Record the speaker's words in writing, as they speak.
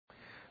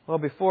Well,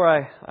 before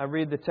I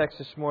read the text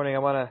this morning, I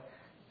want to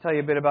tell you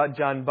a bit about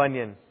John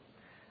Bunyan.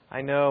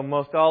 I know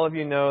most all of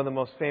you know the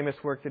most famous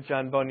work that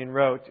John Bunyan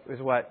wrote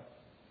was what?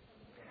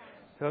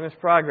 Pilgrim's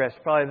Progress,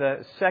 probably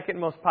the second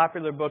most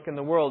popular book in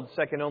the world,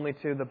 second only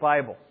to the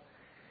Bible.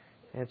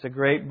 And it's a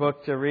great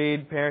book to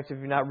read. Parents, if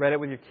you've not read it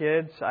with your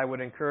kids, I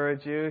would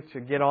encourage you to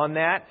get on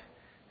that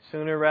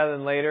sooner rather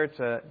than later.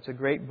 It's a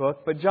great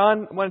book. But I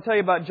want to tell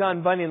you about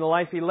John Bunyan, the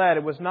life he led.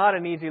 It was not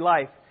an easy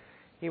life.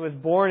 He was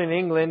born in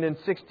England in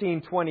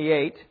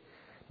 1628,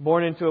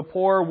 born into a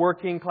poor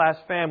working class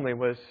family,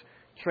 was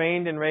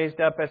trained and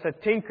raised up as a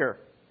tinker.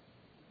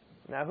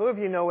 Now, who of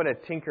you know what a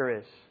tinker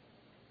is?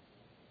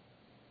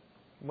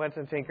 What's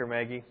a tinker,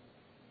 Maggie?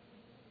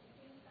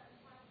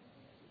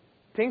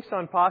 Tinks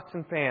on pots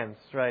and pans,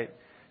 right.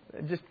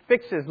 Just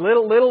fixes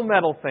little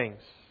metal things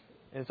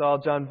is all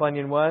John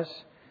Bunyan was.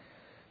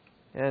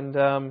 And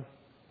so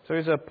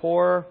he's a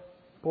poor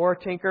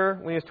tinker.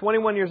 When he was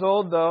 21 years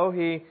old, though,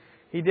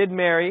 he did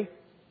marry.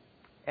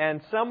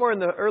 And somewhere in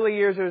the early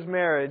years of his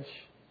marriage,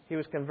 he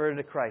was converted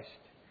to Christ.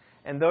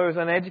 And though he was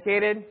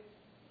uneducated,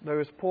 though he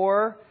was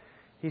poor,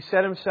 he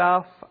set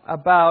himself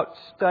about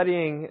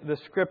studying the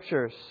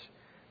Scriptures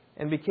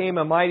and became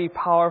a mighty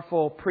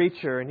powerful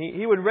preacher. And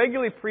he would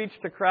regularly preach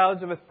to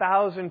crowds of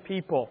 1,000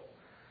 people.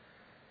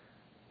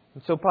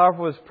 And so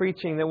powerful was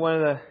preaching that one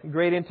of the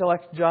great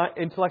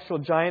intellectual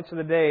giants of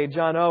the day,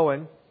 John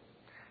Owen,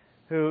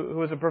 who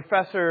was a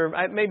professor,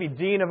 maybe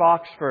Dean of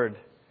Oxford,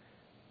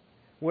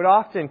 would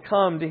often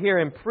come to hear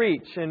him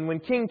preach. And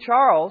when King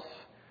Charles,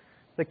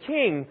 the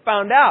king,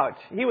 found out,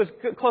 he was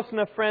close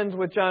enough friends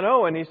with John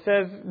Owen, he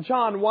says,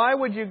 "John, why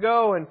would you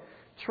go and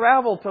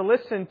travel to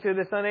listen to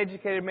this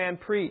uneducated man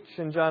preach?"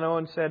 And John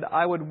Owen said,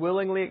 "I would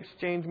willingly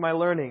exchange my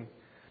learning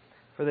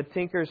for the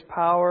tinker's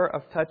power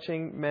of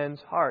touching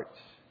men's hearts."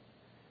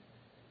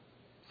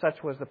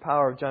 Such was the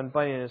power of John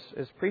Bunyan,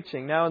 his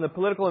preaching. Now, in the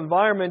political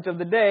environment of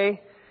the day,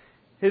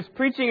 his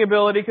preaching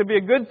ability could be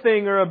a good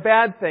thing or a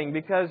bad thing,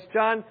 because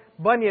John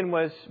Bunyan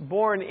was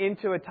born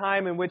into a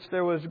time in which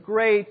there was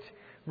great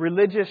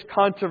religious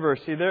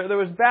controversy. There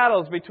was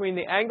battles between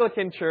the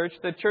Anglican Church,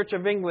 the Church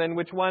of England,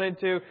 which wanted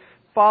to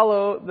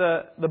follow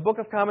the Book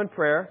of Common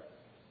Prayer,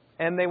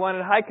 and they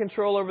wanted high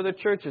control over the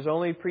churches,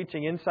 only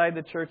preaching inside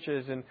the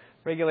churches and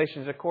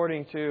regulations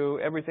according to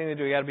everything they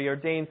do. You got to be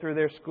ordained through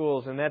their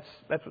schools, and that's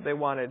what they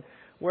wanted.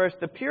 Whereas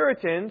the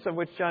Puritans, of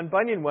which John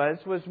Bunyan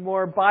was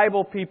more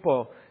Bible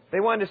people. They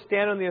wanted to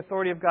stand on the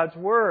authority of God's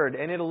Word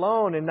and it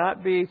alone and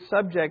not be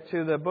subject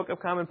to the Book of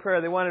Common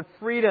Prayer. They wanted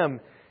freedom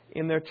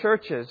in their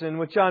churches. And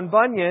with John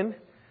Bunyan,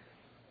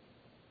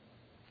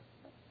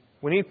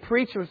 when he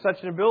preached with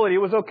such an ability, it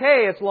was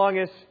okay as long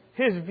as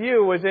his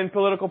view was in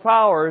political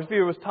power, his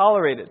view was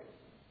tolerated.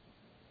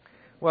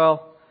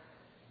 Well,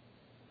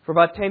 for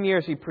about 10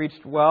 years he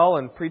preached well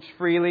and preached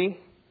freely.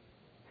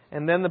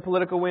 And then the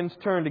political winds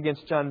turned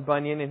against John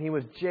Bunyan and he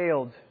was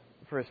jailed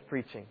for his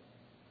preaching.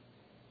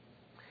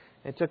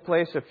 It took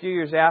place a few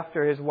years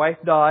after his wife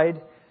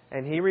died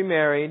and he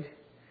remarried.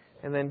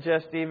 And then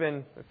just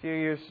even a few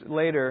years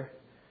later,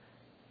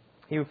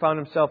 he found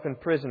himself in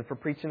prison for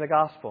preaching the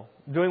gospel.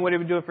 Doing what he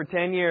would do for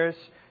 10 years,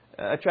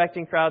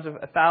 attracting crowds of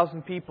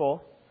 1,000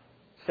 people,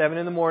 7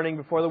 in the morning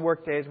before the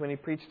work days when he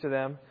preached to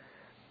them.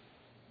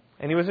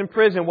 And he was in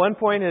prison. At one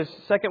point, his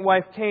second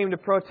wife came to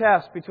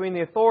protest between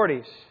the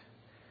authorities.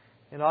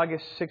 In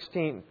August of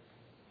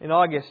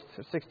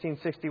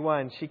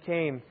 1661, she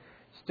came,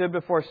 stood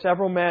before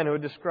several men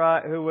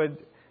who would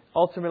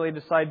ultimately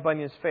decide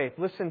Bunyan's fate.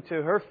 Listen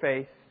to her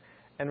faith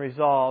and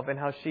resolve and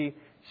how she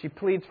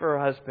pleads for her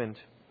husband.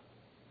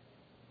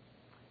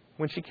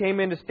 When she came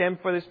in to stand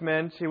before this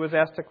man, she was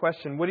asked a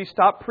question. Would he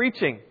stop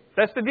preaching?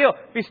 That's the deal.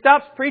 If he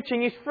stops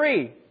preaching, he's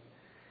free.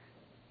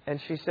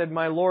 And she said,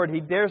 "My Lord, he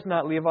dares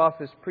not leave off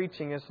his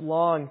preaching as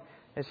long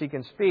as he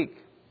can speak."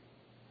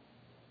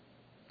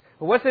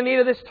 "Well, what's the need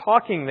of this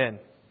talking then?"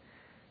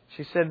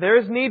 She said, "There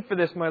is need for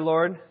this, my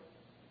Lord.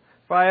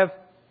 For I have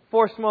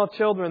 4 small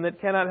children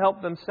that cannot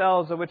help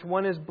themselves, of which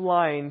one is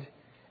blind,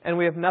 and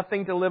we have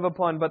nothing to live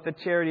upon but the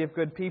charity of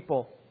good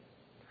people."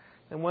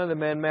 And one of the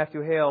men,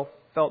 Matthew Hale,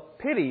 felt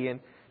pity. And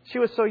she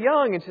was so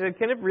young, and she said,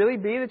 "Can it really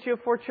be that you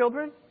have 4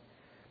 children?"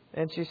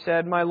 And she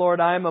said, "My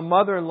Lord, I am a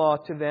mother-in-law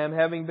to them,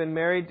 having been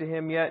married to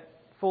him yet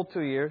full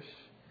 2 years.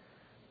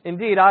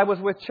 Indeed, I was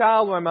with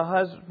child when my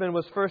husband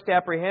was first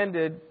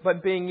apprehended,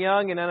 but being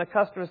young and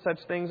unaccustomed to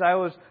such things, I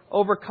was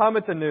overcome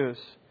at the news.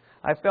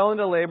 I fell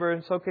into labor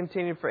and so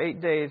continued for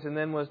 8 days and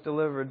then was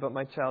delivered, but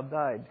my child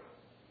died."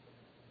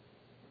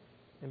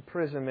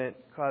 Imprisonment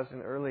caused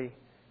an early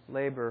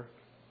labor.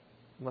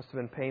 Must have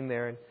been pain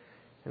there. And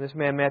this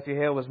man, Matthew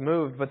Hale, was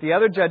moved. But the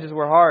other judges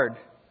were hard.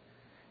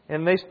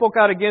 And they spoke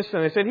out against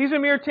him. They said, "He's a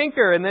mere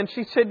tinker." And then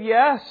she said,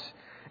 "Yes.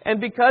 And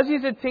because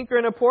he's a tinker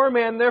and a poor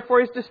man,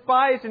 therefore he's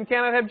despised and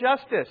cannot have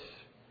justice."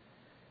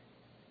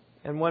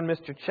 And one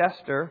Mr.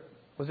 Chester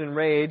was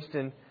enraged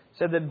and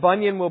said that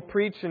Bunyan will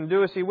preach and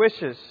do as he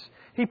wishes.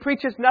 "He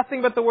preaches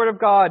nothing but the Word of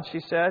God," she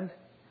said.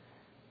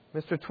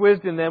 Mr.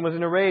 Twisden then was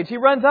in a rage. "He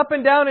runs up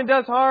and down and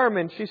does harm."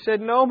 And she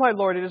said, "No, my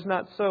Lord, it is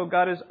not so.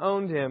 God has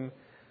owned him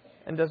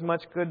and does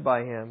much good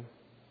by him."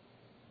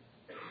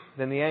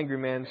 Then the angry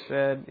man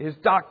said, "His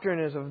doctrine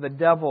is of the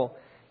devil."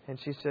 And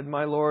she said,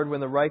 "My Lord, when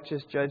the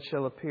righteous judge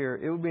shall appear,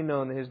 it will be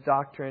known that his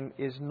doctrine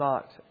is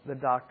not the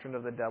doctrine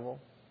of the devil."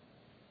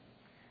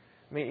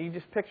 I mean, you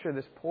just picture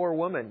this poor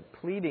woman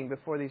pleading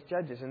before these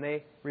judges, and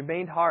they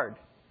remained hard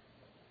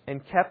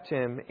and kept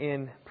him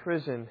in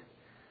prison.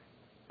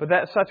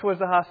 But such was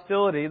the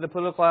hostility, the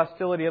political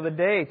hostility of the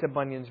day to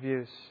Bunyan's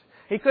views.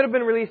 He could have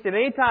been released at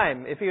any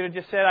time if he would have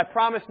just said, "I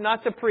promise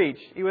not to preach."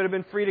 He would have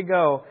been free to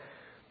go.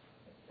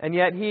 And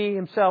yet he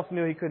himself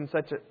knew he couldn't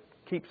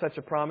keep such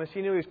a promise.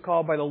 He knew he was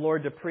called by the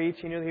Lord to preach.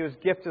 He knew that he was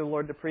gifted to the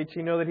Lord to preach.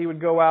 He knew that he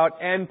would go out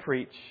and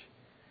preach.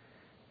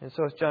 And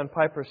so, as John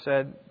Piper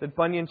said, that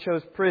Bunyan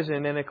chose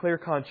prison and a clear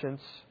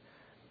conscience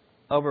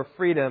over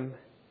freedom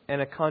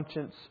and a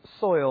conscience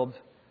soiled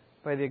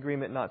by the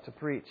agreement not to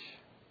preach.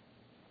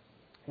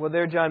 Well,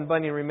 there John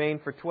Bunyan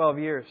remained for 12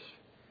 years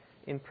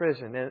in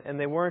prison, and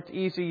they weren't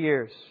easy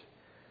years.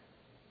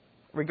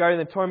 Regarding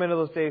the torment of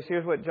those days,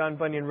 here's what John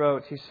Bunyan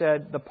wrote. He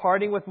said, "The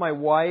parting with my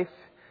wife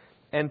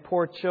and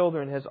poor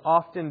children has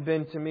often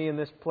been to me in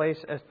this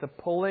place as the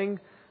pulling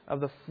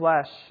of the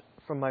flesh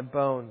from my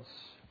bones.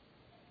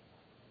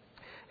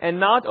 And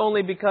not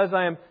only because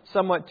I am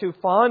somewhat too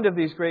fond of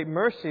these great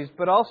mercies,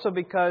 but also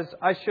because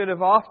I should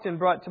have often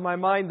brought to my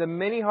mind the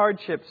many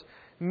hardships,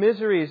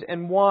 miseries,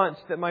 and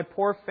wants that my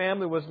poor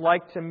family was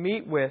like to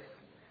meet with,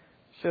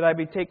 should I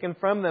be taken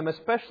from them,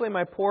 especially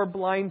my poor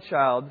blind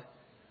child,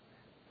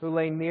 who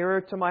lay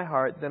nearer to my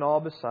heart than all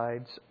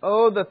besides.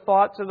 Oh, the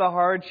thoughts of the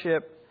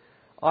hardship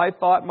I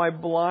thought my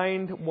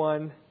blind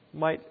one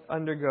might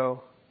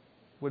undergo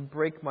would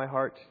break my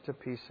heart to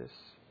pieces."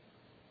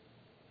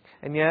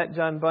 And yet,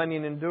 John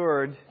Bunyan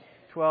endured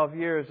 12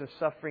 years of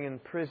suffering in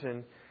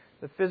prison.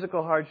 The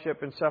physical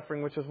hardship and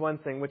suffering, which was one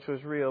thing, which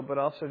was real, but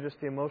also just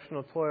the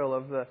emotional toil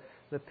of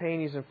the pain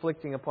he's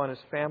inflicting upon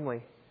his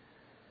family.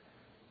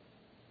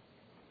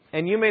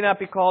 And you may not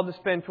be called to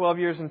spend 12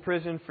 years in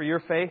prison for your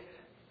faith,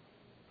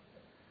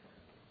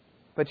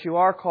 but you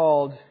are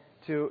called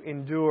to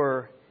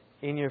endure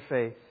in your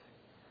faith.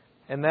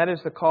 And that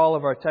is the call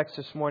of our text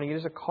this morning. It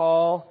is a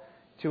call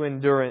to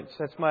endurance.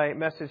 That's my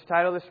message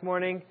title this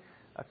morning,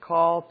 a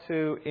call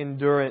to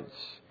endurance.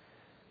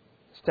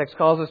 This text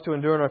calls us to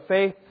endure in our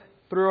faith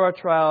through our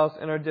trials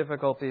and our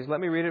difficulties. Let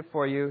me read it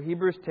for you.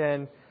 Hebrews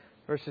 10,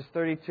 verses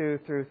 32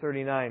 through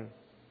 39.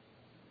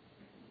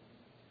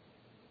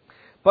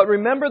 "But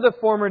remember the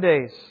former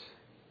days,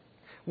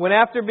 when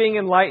after being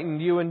enlightened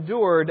you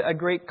endured a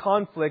great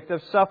conflict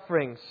of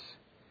sufferings,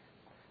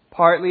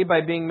 partly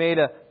by being made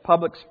a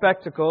public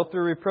spectacle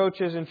through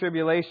reproaches and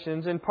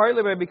tribulations, and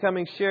partly by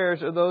becoming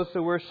sharers of those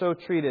who were so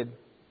treated.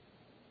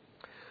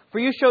 For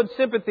you showed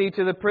sympathy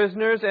to the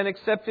prisoners and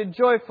accepted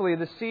joyfully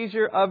the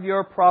seizure of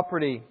your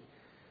property,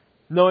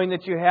 knowing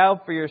that you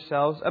have for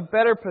yourselves a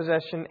better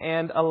possession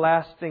and a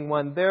lasting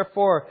one.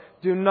 Therefore,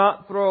 do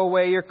not throw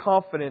away your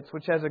confidence,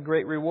 which has a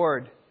great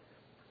reward.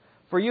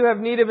 For you have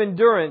need of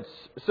endurance,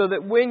 so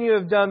that when you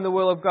have done the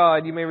will of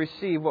God, you may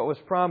receive what was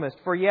promised.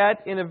 For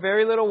yet, in a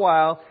very little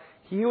while,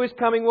 He who is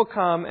coming will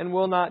come and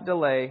will not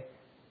delay.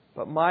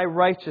 But my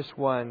righteous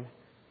one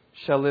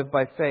shall live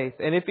by faith.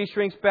 And if he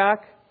shrinks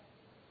back,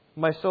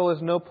 my soul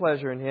has no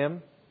pleasure in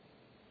him.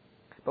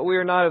 But we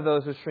are not of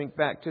those who shrink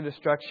back to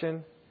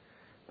destruction,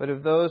 but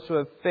of those who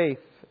have faith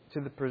to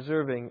the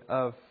preserving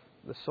of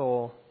the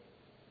soul."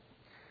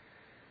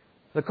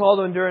 The call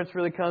to endurance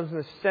really comes in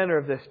the center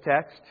of this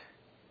text.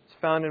 It's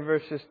found in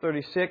verses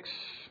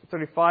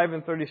 35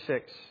 and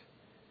 36.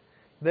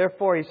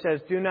 Therefore, he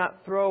says, do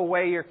not throw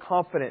away your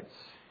confidence,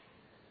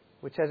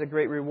 which has a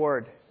great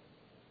reward.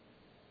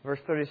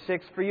 Verse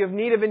 36, for you have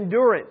need of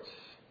endurance,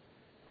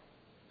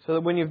 so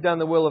that when you've done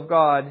the will of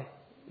God,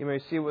 you may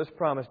receive what was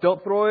promised.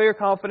 Don't throw away your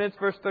confidence.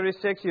 Verse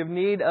 36, you have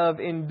need of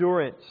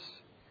endurance.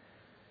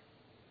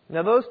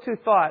 Now those two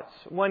thoughts,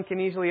 one can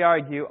easily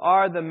argue,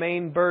 are the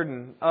main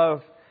burden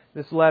of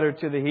this letter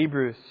to the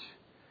Hebrews.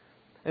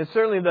 And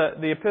certainly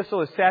the epistle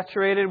is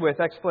saturated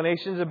with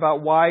explanations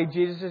about why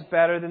Jesus is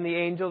better than the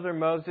angels or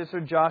Moses or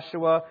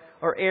Joshua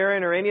or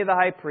Aaron or any of the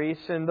high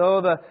priests. And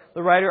though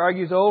the writer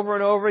argues over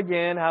and over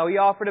again how He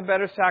offered a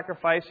better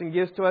sacrifice and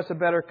gives to us a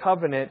better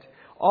covenant,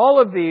 all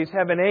of these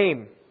have an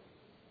aim.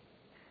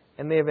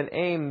 And they have an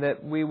aim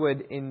that we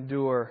would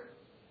endure.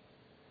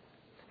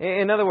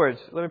 In other words,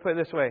 let me put it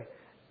this way.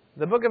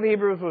 The book of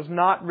Hebrews was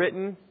not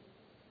written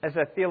as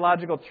a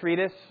theological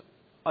treatise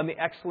on the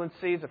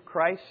excellencies of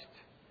Christ,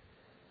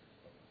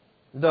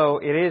 though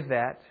it is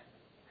that.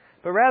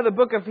 But rather, the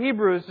book of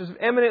Hebrews is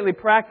eminently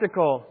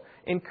practical,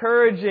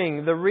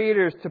 encouraging the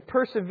readers to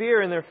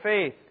persevere in their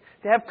faith,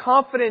 to have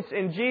confidence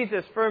in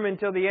Jesus firm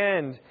until the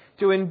end,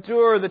 to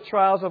endure the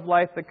trials of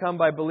life that come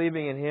by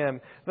believing in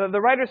Him. The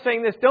writer is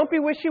saying this, don't be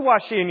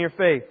wishy-washy in your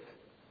faith.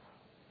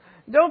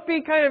 Don't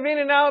be kind of in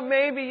and out,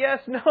 maybe, yes,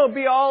 no,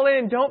 be all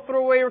in. Don't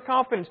throw away your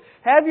confidence.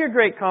 Have your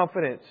great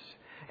confidence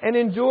and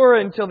endure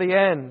until the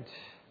end.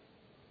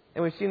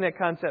 And we've seen that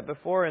concept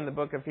before in the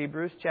book of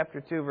Hebrews, chapter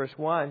 2, verse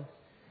 1.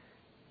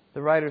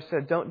 The writer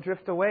said, don't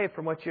drift away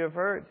from what you have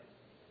heard.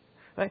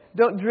 Right?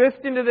 Don't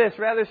drift into this.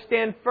 Rather,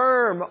 stand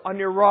firm on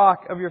your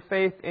rock of your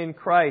faith in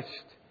Christ.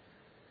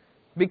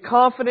 Be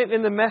confident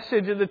in the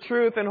message of the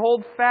truth and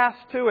hold fast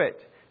to it.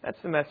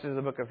 That's the message of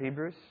the book of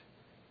Hebrews.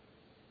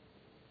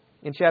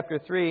 In chapter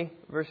 3,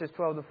 verses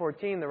 12 to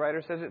 14, the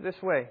writer says it this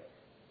way.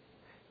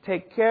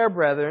 Take care,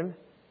 brethren,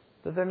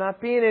 that there not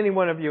be in any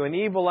one of you an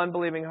evil,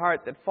 unbelieving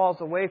heart that falls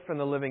away from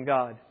the living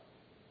God.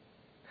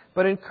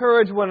 But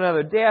encourage one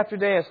another day after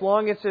day, as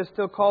long as it is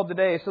still called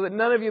today, so that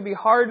none of you be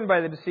hardened by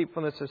the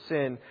deceitfulness of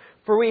sin.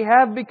 For we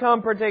have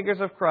become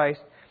partakers of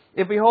Christ,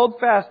 if we hold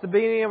fast the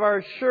beginning of our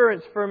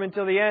assurance firm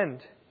until the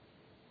end.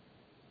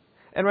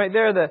 And right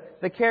there,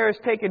 the care is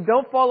taken.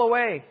 Don't fall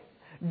away.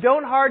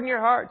 Don't harden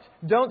your hearts.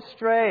 Don't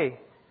stray.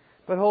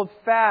 But hold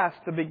fast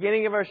the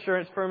beginning of our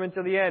assurance firm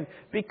until the end.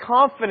 Be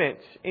confident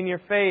in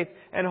your faith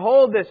and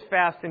hold this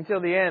fast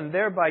until the end.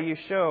 Thereby you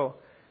show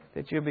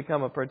that you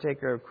become a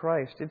partaker of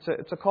Christ.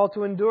 It's a call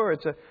to endure.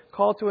 It's a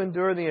call to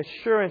endure the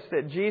assurance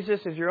that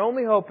Jesus is your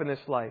only hope in this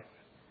life.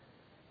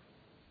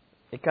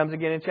 It comes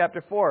again in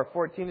chapter 4,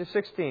 14 to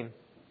 16.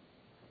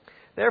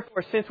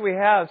 Therefore, since we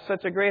have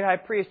such a great high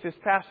priest who has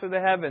passed through the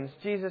heavens,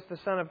 Jesus the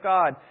Son of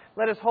God,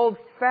 let us hold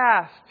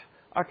fast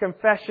our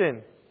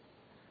confession.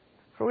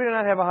 For we do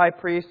not have a high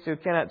priest who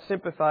cannot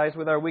sympathize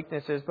with our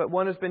weaknesses, but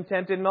one who has been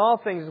tempted in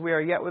all things as we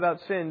are, yet without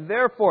sin.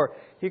 Therefore,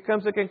 here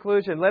comes the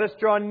conclusion. Let us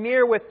draw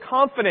near with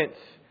confidence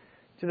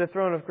to the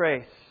throne of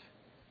grace,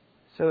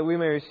 so that we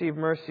may receive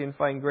mercy and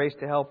find grace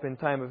to help in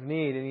time of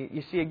need. And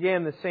you see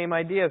again the same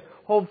idea.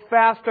 Hold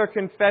fast our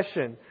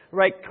confession.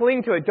 Right?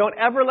 Cling to it. Don't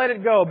ever let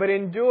it go, but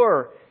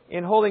endure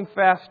in holding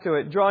fast to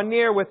it. Draw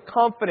near with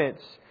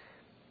confidence.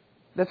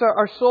 That's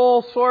our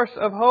sole source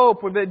of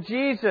hope. That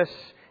Jesus,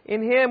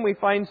 in Him we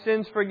find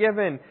sins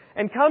forgiven.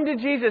 And come to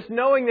Jesus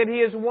knowing that He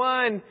is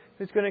one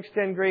who's going to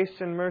extend grace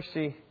and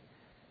mercy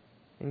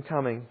in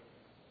coming.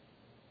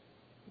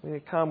 We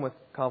need to come with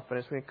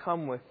confidence. We need to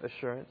come with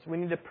assurance. We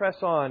need to press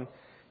on,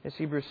 as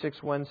Hebrews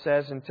 6:1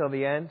 says, until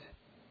the end.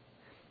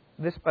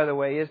 This, by the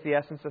way, is the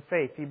essence of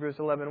faith. Hebrews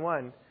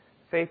 11:1.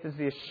 Faith is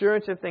the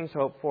assurance of things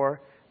hoped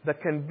for, the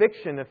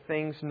conviction of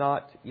things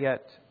not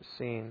yet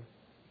seen.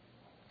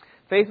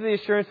 Faith is the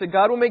assurance that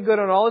God will make good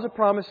on all His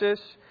promises.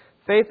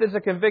 Faith is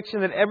a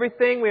conviction that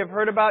everything we have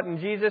heard about in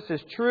Jesus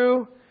is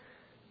true.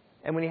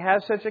 And when you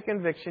have such a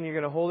conviction, you're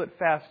going to hold it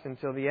fast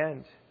until the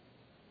end.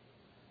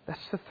 That's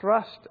the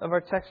thrust of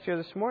our text here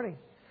this morning.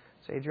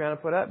 So Adriana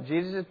put up,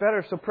 Jesus is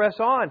better, so press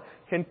on,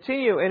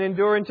 continue, and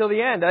endure until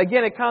the end.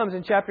 Again, it comes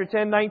in chapter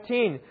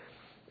 10:19.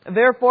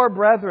 Therefore,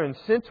 brethren,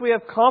 since we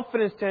have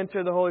confidence to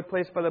enter the holy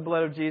place by the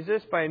blood of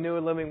Jesus, by a new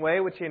and living way,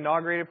 which He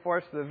inaugurated for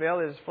us through the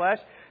veil of His flesh,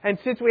 and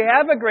since we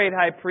have a great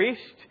high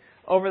priest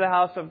over the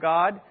house of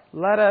God,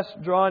 let us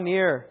draw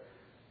near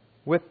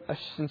with a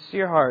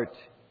sincere heart,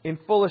 in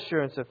full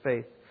assurance of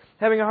faith,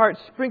 having our hearts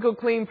sprinkled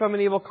clean from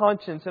an evil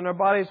conscience and our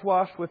bodies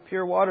washed with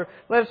pure water.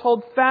 Let us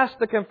hold fast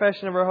the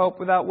confession of our hope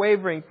without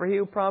wavering, for He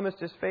who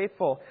promised is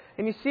faithful.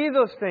 And you see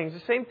those things,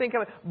 the same thing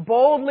coming.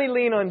 Boldly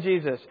lean on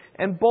Jesus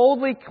and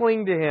boldly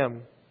cling to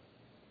Him.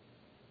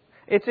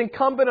 It's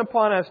incumbent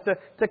upon us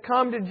to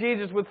come to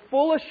Jesus with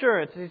full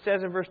assurance, as He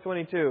says in verse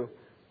 22.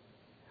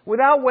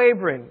 Without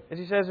wavering, as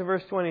He says in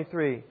verse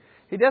 23.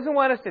 He doesn't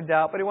want us to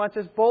doubt, but He wants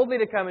us boldly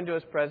to come into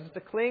His presence, to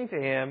cling to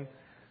Him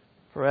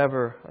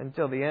forever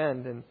until the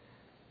end. And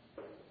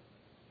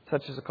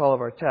such is the call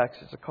of our text.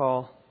 It's a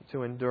call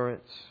to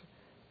endurance,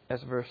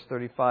 as verse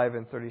 35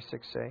 and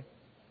 36 say.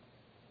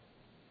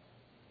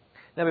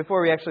 Now,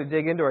 before we actually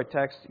dig into our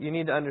text, you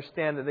need to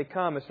understand that they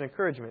come as an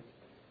encouragement.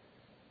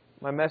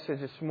 My message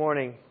this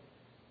morning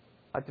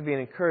ought to be an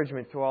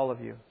encouragement to all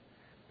of you,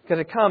 because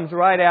it comes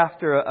right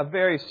after a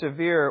very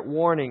severe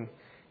warning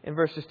in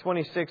verses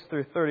 26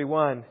 through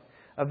 31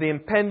 of the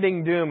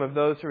impending doom of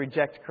those who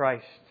reject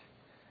Christ.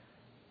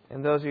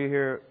 And those of you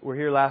who were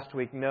here last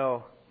week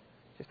know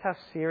just how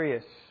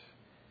serious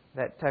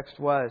that text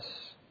was.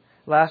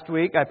 Last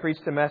week, I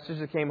preached a message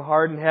that came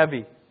hard and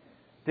heavy.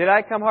 Did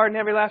I come hard and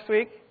heavy last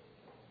week?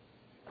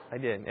 I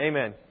did.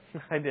 Amen.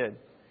 I did.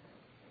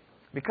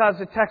 Because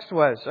the text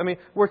was.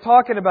 We're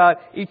talking about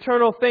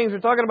eternal things. We're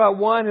talking about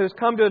one who's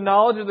come to a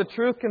knowledge of the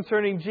truth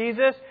concerning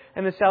Jesus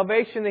and the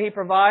salvation that He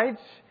provides.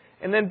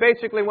 And then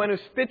basically one who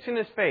spits in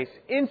His face,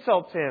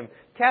 insults Him,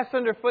 casts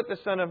underfoot the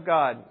Son of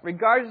God,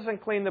 regards as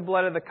unclean the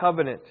blood of the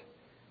covenant.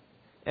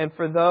 And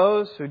for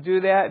those who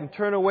do that and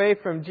turn away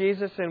from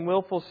Jesus in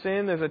willful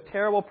sin, there's a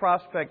terrible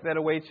prospect that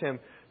awaits him.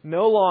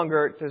 No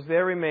longer does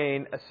there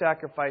remain a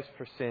sacrifice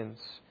for sins.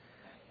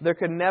 There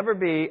could never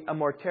be a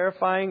more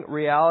terrifying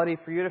reality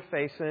for you to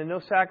face than no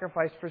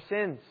sacrifice for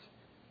sins.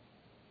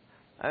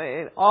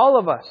 All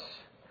of us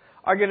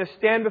are going to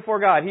stand before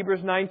God.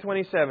 Hebrews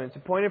 9:27. It's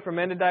appointed for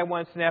men to die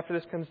once, and after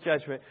this comes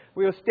judgment.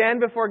 We will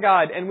stand before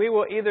God, and we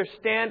will either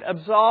stand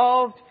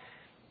absolved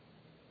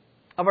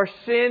of our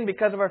sin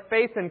because of our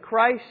faith in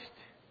Christ,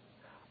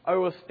 or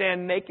we will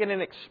stand naked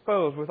and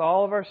exposed with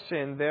all of our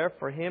sin there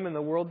for Him and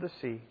the world to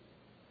see.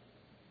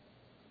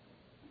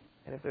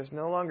 And if there's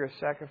no longer a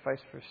sacrifice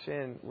for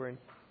sin, we're in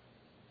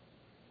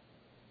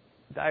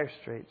dire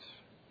straits.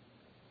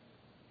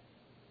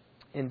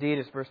 Indeed,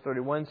 as verse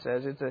 31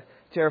 says, it's a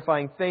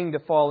terrifying thing to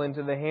fall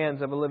into the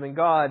hands of a living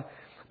God.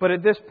 But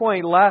at this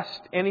point,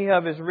 lest any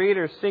of his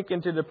readers sink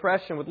into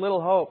depression with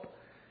little hope,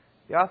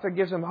 the author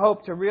gives them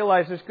hope to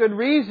realize there's good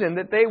reason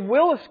that they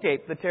will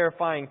escape the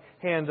terrifying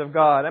hands of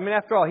God. I mean,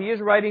 after all, he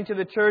is writing to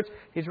the church.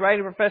 He's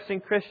writing to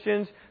professing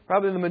Christians.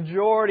 Probably the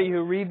majority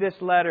who read this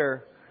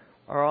letter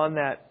are on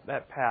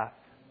that path.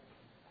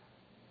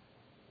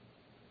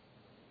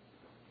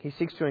 He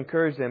seeks to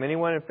encourage them.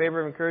 Anyone in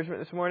favor of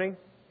encouragement this morning?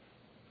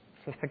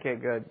 Okay,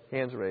 good.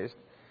 Hands raised.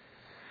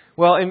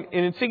 Well,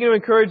 in seeking to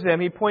encourage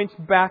them, he points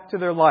back to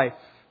their life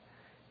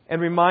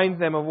and reminds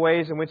them of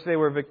ways in which they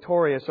were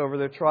victorious over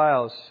their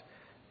trials.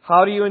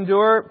 How do you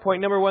endure?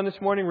 Point number 1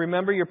 this morning,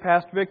 remember your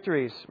past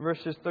victories.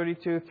 Verses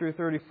 32 through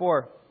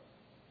 34.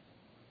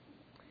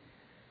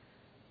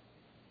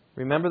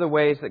 Remember the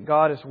ways that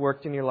God has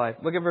worked in your life.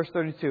 Look at verse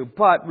 32.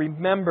 But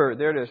remember,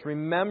 there it is,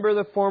 remember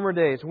the former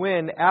days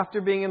when,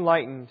 after being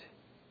enlightened,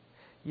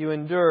 you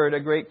endured a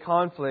great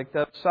conflict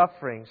of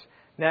sufferings.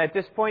 Now at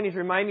this point he's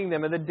reminding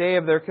them of the day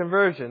of their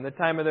conversion, the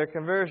time of their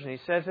conversion. He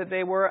says that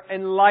they were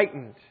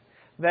enlightened.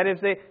 That is,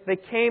 they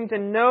came to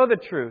know the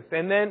truth.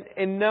 And then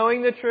in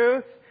knowing the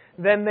truth,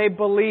 then they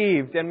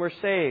believed and were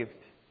saved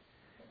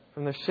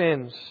from their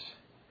sins.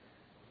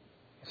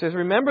 He says,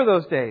 remember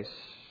those days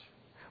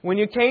when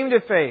you came to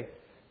faith.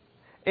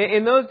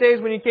 In those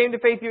days when you came to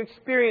faith, you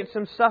experienced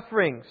some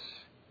sufferings.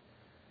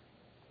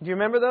 Do you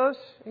remember those,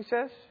 he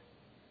says?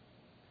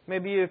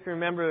 Maybe if you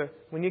remember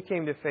when you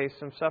came to faith,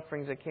 some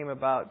sufferings that came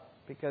about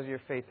because of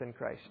your faith in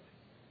Christ.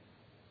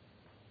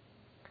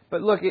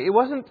 But look, it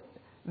wasn't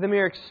the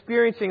mere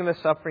experiencing of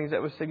the sufferings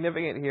that was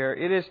significant here.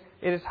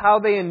 It is how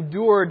they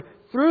endured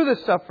through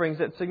the sufferings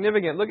that's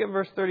significant. Look at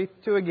verse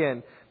 32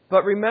 again.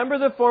 But remember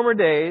the former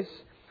days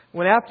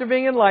when after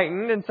being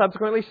enlightened and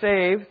subsequently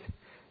saved,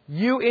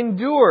 you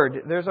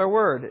endured, there's our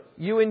word,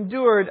 you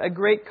endured a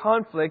great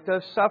conflict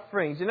of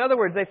sufferings. In other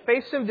words, they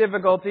faced some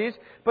difficulties,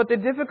 but the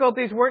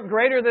difficulties weren't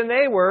greater than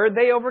they were.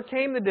 They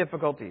overcame the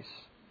difficulties.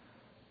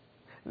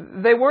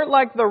 They weren't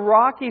like the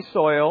rocky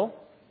soil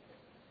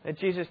that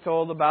Jesus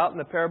told about in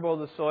the parable of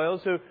the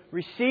soils, who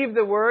received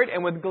the word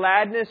and with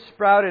gladness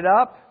sprouted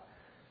up.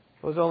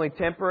 It was only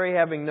temporary,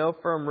 having no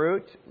firm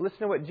root. Listen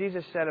to what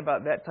Jesus said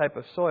about that type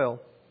of soil.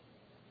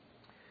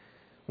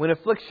 When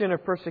affliction or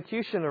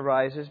persecution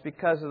arises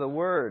because of the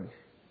word,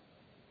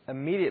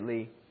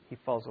 immediately he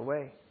falls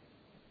away.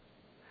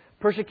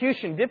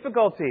 Persecution,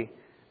 difficulty,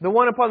 the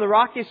one upon the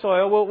rocky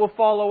soil will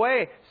fall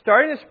away.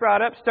 Starting to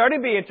sprout up, starting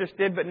to be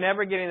interested, but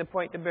never getting to the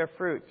point to bear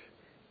fruit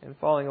and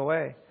falling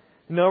away.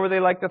 Nor were they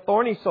like the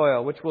thorny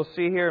soil, which we'll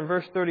see here in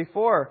verse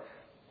 34.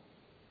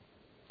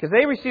 Because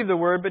they received the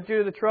word, but due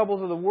to the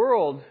troubles of the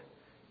world,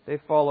 they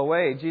fall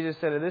away. Jesus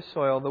said of this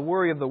soil, the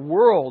worry of the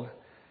world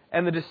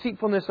and the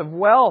deceitfulness of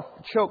wealth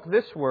choke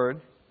this word,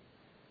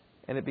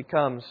 and it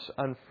becomes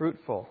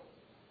unfruitful.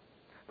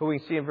 But we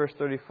see in verse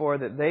 34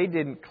 that they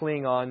didn't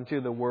cling on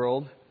to the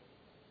world,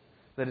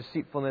 the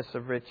deceitfulness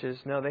of riches.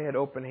 No, they had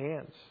open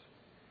hands.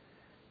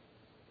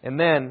 And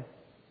then,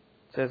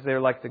 it says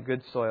they're like the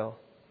good soil,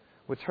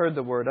 which heard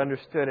the word,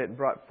 understood it, and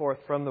brought forth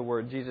from the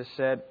word. Jesus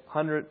said,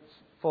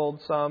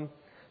 100-fold some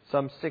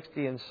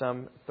 60, and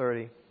some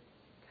 30.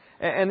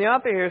 And the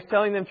author here is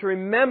telling them to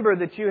remember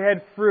that you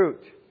had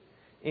fruit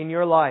in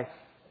your life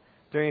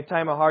during a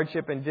time of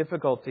hardship and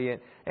difficulty. And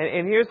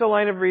here's the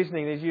line of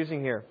reasoning that he's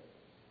using here.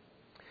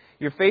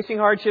 You're facing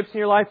hardships in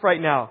your life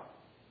right now.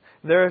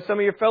 There are some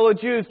of your fellow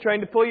Jews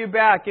trying to pull you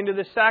back into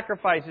the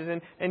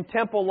sacrifices and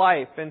temple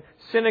life and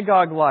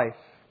synagogue life.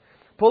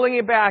 Pulling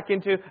you back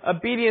into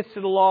obedience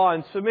to the law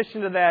and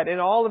submission to that in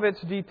all of its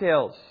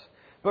details.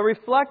 But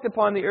reflect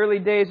upon the early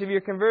days of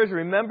your conversion.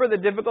 Remember the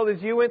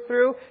difficulties you went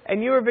through,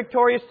 and you were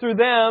victorious through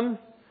them.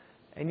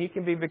 And you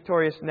can be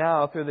victorious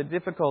now through the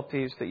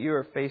difficulties that you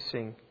are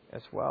facing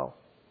as well.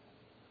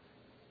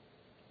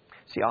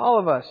 See, all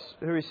of us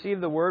who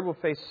receive the Word will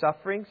face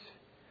sufferings.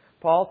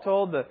 Paul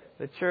told the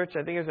church,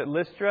 I think it was at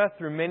Lystra,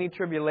 through many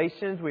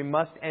tribulations we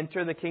must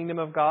enter the kingdom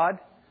of God.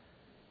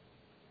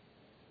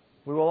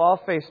 We will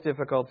all face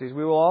difficulties.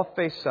 We will all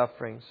face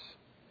sufferings.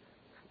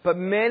 But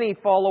many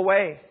fall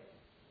away.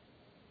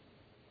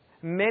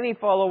 Many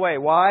fall away.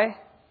 Why?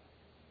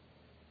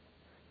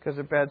 Because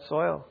of bad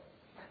soil.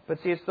 But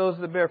see, it's those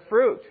that bear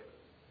fruit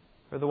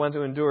are the ones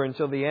who endure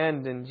until the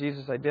end, and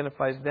Jesus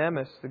identifies them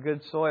as the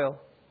good soil.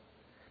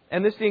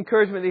 And this is the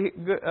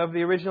encouragement of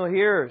the original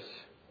hearers.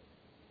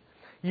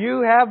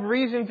 You have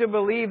reason to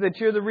believe that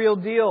you're the real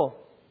deal,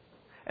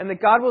 and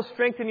that God will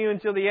strengthen you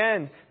until the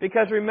end.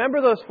 Because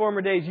remember those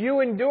former days.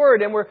 You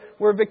endured and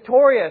were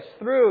victorious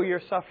through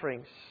your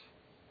sufferings.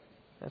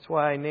 That's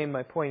why I named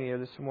my point here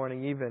this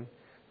morning even.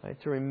 Right,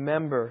 to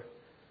remember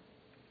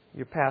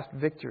your past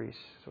victories,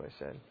 is what I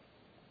said.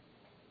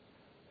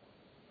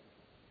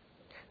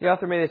 The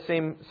author made the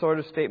same sort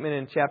of statement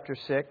in chapter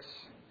 6.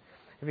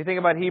 If you think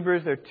about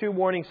Hebrews, there are two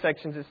warning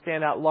sections that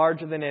stand out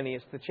larger than any.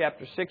 It's the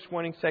chapter 6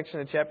 warning section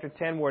and the chapter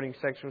 10 warning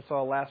section we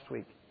saw last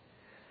week.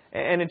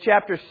 And in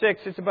chapter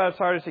 6, it's about as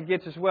hard as it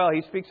gets as well.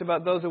 He speaks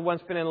about those who have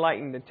once been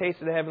enlightened and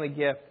tasted the heavenly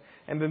gift.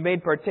 and been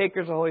made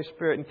partakers of the Holy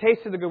Spirit and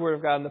tasted the good word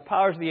of God and the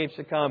powers of the age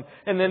to come.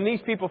 And then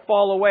these people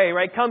fall away,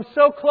 right? Come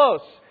so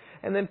close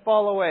and then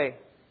fall away.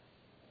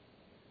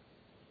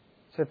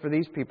 So for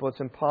these people, it's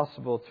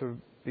impossible to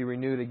be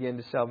renewed again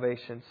to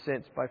salvation,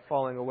 since by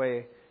falling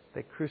away,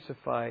 they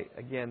crucify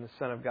again the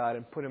Son of God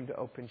and put Him to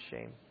open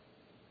shame,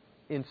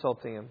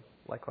 insulting Him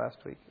like last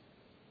week.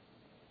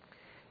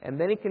 And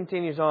then he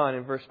continues on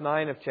in verse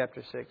 9 of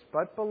chapter 6.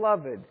 But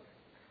beloved,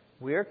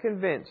 we are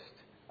convinced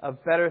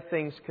of better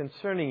things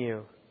concerning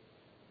you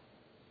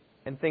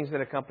and things that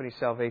accompany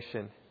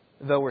salvation,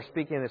 though we're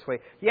speaking in this way.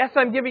 Yes,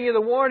 I'm giving you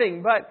the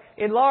warning, but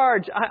in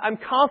large, I'm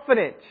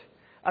confident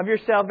of your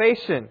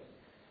salvation.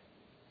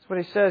 That's what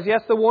he says.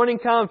 Yes, the warning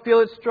comes,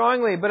 feel it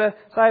strongly, but as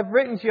I have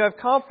written to you, I have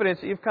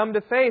confidence that you've come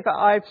to faith.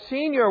 I've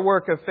seen your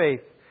work of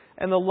faith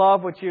and the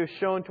love which you have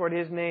shown toward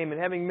His name,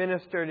 and having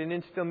ministered and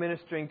in still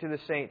ministering to the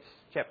saints.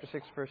 Chapter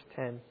 6, verse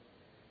 10.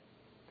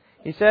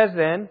 He says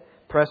then,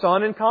 press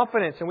on in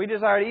confidence, and we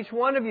desire that each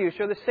one of you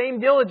show the same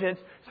diligence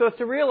so as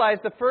to realize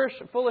the first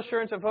full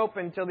assurance of hope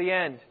until the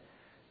end.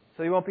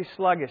 So you won't be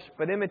sluggish,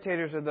 but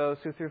imitators of those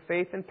who through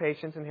faith and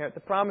patience inherit the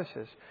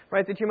promises.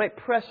 Right? That you might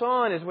press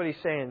on is what he's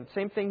saying.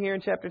 Same thing here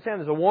in chapter 10.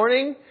 There's a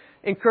warning,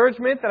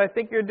 encouragement that I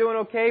think you're doing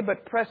okay,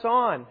 but press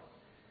on.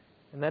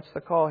 And that's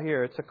the call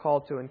here. It's a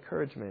call to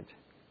encouragement.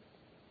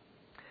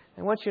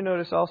 I want you to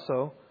notice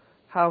also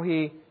how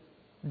he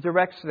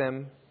directs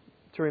them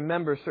to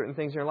remember certain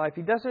things in their life.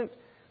 He doesn't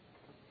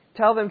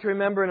tell them to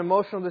remember an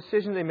emotional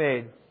decision they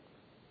made.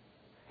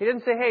 He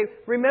doesn't say, hey,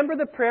 remember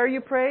the prayer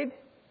you prayed?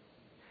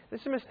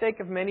 This is a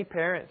mistake of many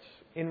parents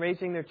in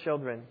raising their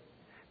children.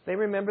 They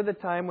remember the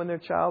time when their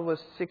child was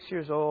 6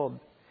 years old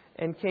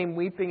and came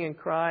weeping and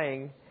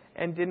crying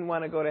and didn't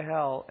want to go to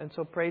hell, and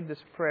so prayed this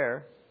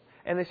prayer.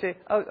 And they say,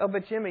 oh,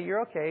 but Jimmy,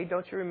 you're okay.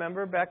 Don't you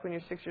remember back when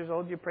you're 6 years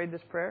old you prayed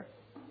this prayer?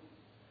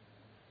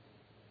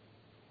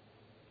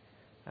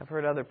 I've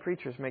heard other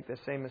preachers make the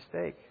same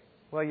mistake.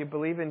 Well, you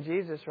believe in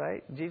Jesus,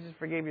 right? Jesus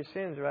forgave your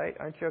sins, right?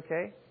 Aren't you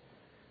okay?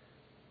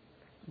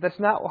 That's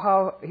not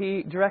how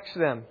he directs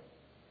them.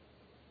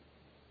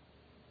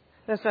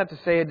 That's not to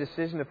say a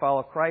decision to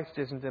follow Christ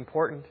isn't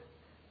important.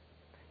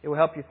 It will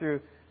help you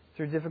through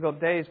difficult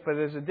days, but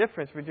there's a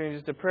difference between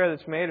just a prayer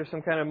that's made or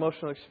some kind of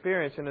emotional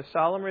experience and a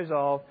solemn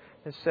resolve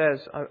that says,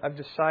 I've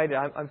decided,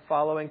 I'm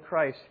following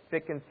Christ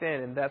thick and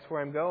thin, and that's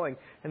where I'm going.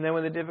 And then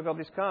when the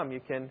difficulties come,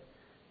 you can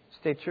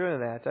stay true to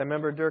that. I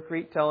remember Dirk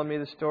Reed telling me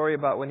the story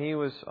about when he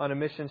was on a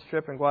missions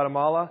trip in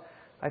Guatemala.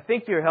 I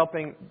think you're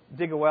helping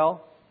dig a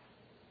well,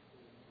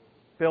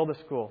 build a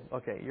school.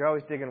 Okay, you're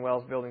always digging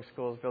wells, building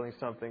schools, building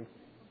something,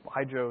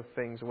 hydro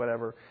things,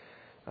 whatever.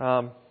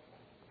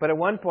 But at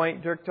one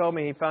point, Dirk told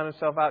me he found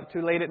himself out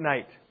too late at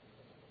night,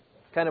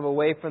 kind of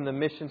away from the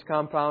missions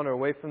compound or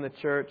away from the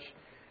church.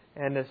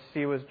 And as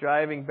he was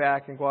driving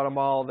back in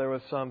Guatemala, there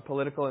was some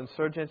political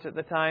insurgents at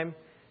the time,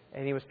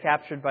 and he was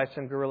captured by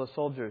some guerrilla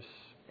soldiers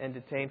and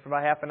detained for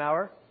about half an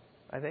hour,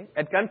 I think,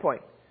 at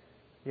gunpoint.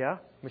 Yeah?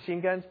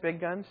 Machine guns,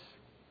 big guns.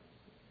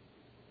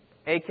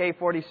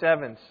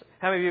 AK-47s.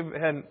 How many of you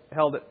had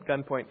held at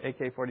gunpoint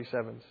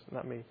AK-47s?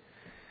 Not me.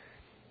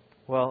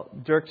 Well,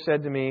 Dirk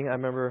said to me, I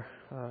remember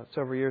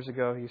several years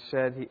ago, he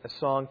said a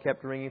song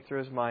kept ringing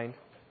through his mind.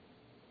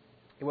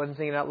 He wasn't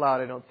singing it out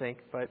loud, I don't think,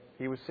 but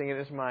he was singing in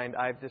his mind,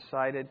 I've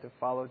decided to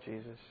follow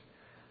Jesus.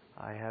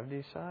 I have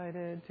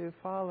decided to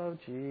follow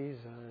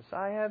Jesus.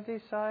 I have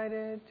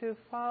decided to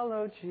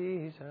follow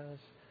Jesus.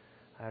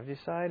 I have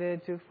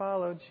decided to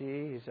follow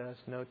Jesus.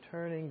 No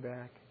turning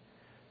back.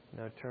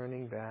 No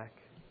turning back.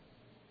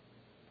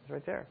 It's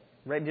right there.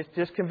 Right?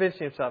 Just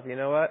convincing yourself, you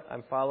know what?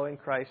 I'm following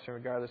Christ, and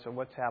regardless of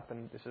what's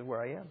happened, this is where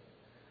I am.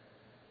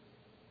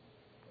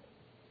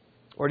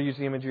 Or to use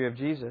the imagery of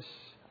Jesus,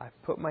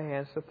 I've put my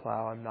hands to the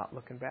plow. I'm not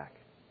looking back.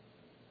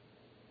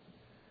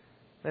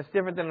 That's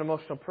different than an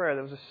emotional prayer.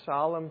 There was a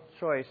solemn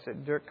choice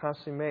that Dirk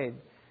constantly made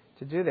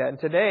to do that. And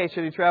today,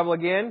 should you travel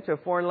again to a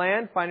foreign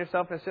land, find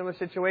yourself in a similar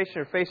situation,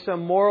 or face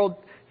some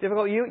moral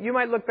difficulty, you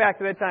might look back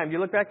to that time. Do you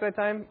look back to that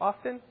time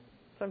often?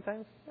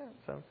 Sometimes? Yeah.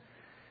 So you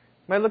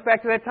might look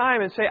back to that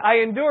time and say, I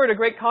endured a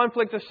great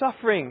conflict of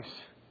sufferings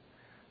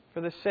for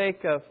the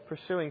sake of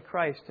pursuing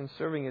Christ and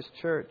serving His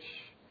church.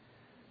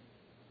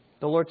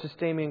 The Lord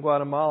sustained me in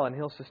Guatemala, and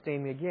He'll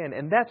sustain me again.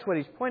 And that's what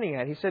He's pointing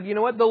at. He said, you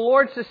know what? The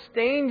Lord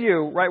sustained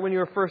you right when you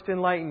were first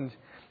enlightened.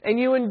 And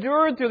you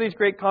endured through these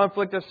great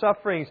conflict of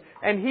sufferings.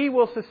 And He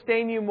will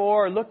sustain you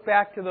more. Look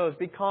back to those.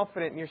 Be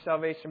confident in your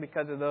salvation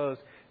because of those.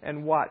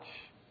 And watch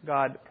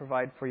God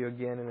provide for you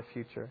again in the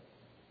future.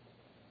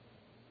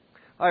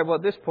 All right, well,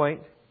 at this point,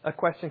 a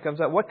question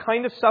comes up. What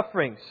kind of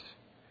sufferings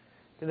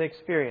do they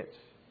experience?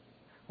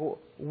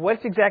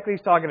 What exactly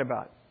He's talking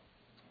about?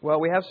 Well,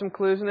 we have some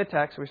clues in the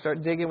text. We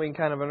start digging, we can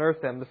kind of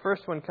unearth them. The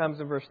first one comes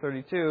in verse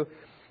 32.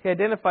 He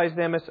identifies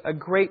them as a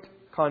great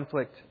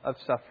conflict of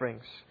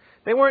sufferings.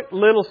 They weren't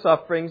little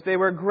sufferings. They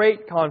were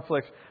great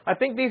conflicts. I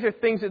think these are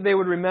things that they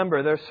would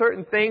remember. There are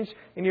certain things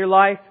in your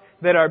life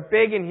that are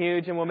big and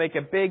huge and will make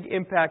a big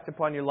impact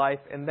upon your life,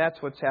 and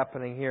that's what's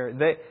happening here.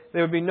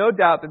 There would be no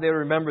doubt that they would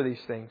remember these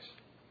things.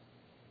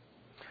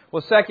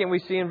 Well, second, we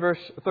see in verse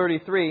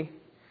 33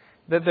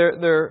 that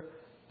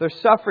their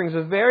sufferings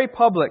was very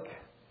public,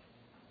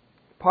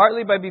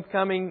 partly by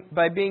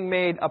being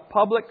made a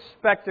public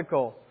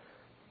spectacle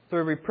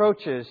through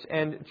reproaches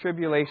and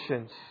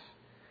tribulations.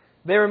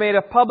 They were made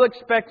a public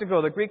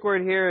spectacle. The Greek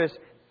word here is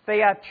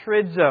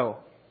theatrizo,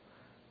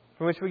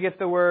 from which we get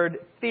the word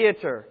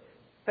theater,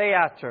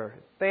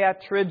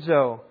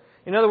 theatrizo.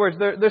 In other words,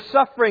 their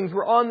sufferings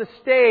were on the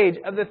stage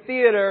of the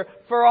theater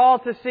for all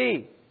to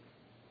see.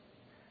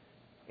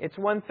 It's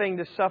one thing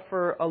to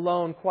suffer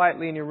alone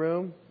quietly in your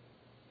room.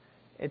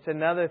 It's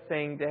another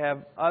thing to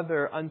have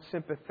other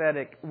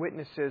unsympathetic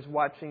witnesses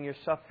watching your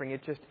suffering.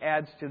 It just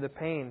adds to the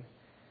pain.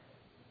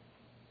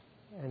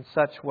 And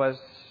such was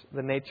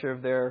the nature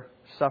of their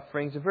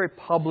sufferings. A very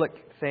public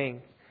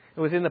thing. It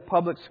was in the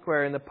public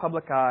square, in the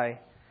public eye.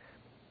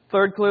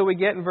 Third clue we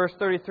get in verse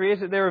 33 is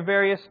that there were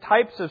various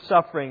types of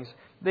sufferings.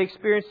 They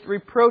experienced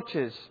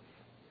reproaches.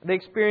 They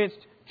experienced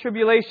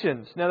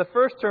tribulations. Now the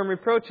first term,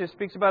 reproaches,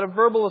 speaks about a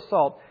verbal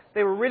assault.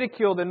 They were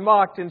ridiculed and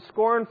mocked and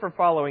scorned for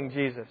following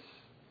Jesus.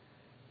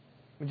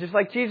 Just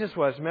like Jesus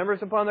was. Remember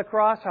upon the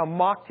cross how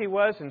mocked He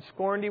was and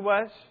scorned He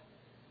was?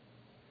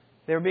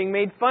 They were being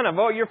made fun of.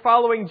 Oh, you're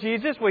following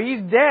Jesus? Well,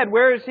 He's dead.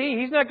 Where is He?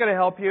 He's not going to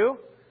help you.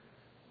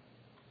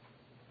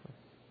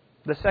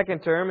 The second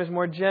term is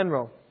more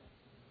general.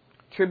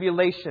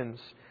 Tribulations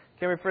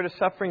can refer to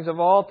sufferings of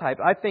all types.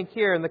 I think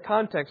here in the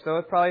context, though,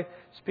 it probably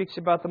speaks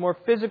about the more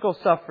physical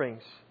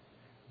sufferings.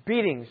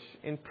 Beatings,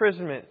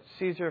 imprisonment,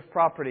 seizure of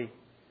property,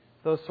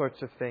 those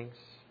sorts of things.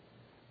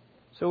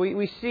 So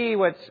we see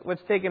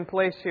what's taken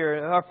place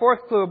here. Our fourth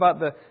clue about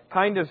the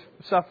kind of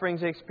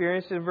sufferings they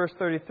experienced in verse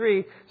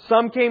 33,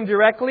 some came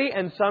directly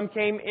and some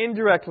came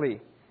indirectly.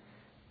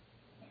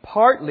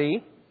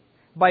 Partly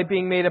by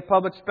being made a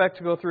public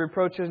spectacle through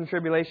reproaches and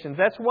tribulations.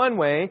 That's one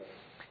way.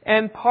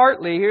 And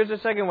partly, here's the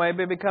second way,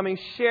 by becoming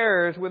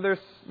sharers with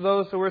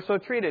those who were so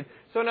treated.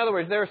 So in other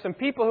words, there are some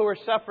people who were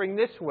suffering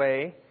this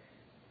way,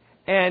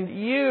 and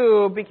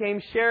you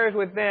became sharers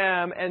with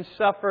them and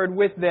suffered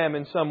with them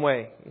in some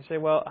way. You say,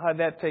 well, how did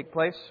that take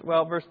place?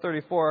 Well, verse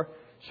 34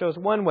 shows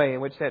one way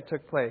in which that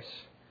took place.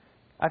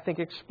 I think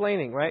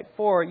explaining, right?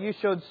 For you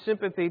showed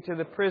sympathy to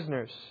the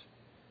prisoners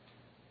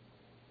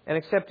and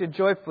accepted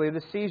joyfully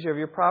the seizure of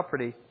your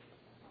property.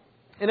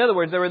 In other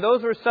words, there were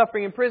those who were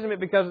suffering imprisonment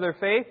because of their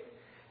faith,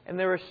 and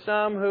there were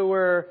some who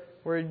were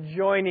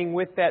joining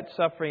with that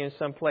suffering in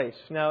some place.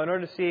 Now, in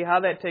order to see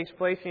how that takes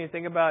place, when you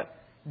think about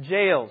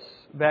jails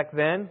back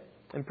then,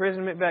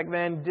 imprisonment back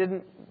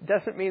then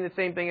doesn't mean the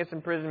same thing as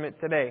imprisonment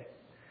today.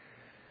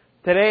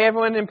 Today,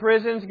 everyone in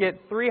prisons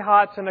get 3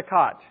 hots and a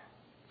cot.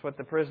 That's what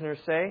the prisoners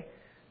say.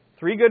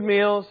 3 good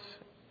meals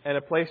and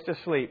a place to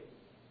sleep.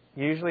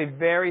 Usually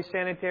very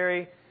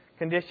sanitary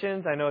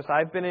conditions. I know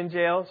I've been in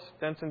jails,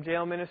 done some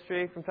jail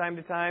ministry from time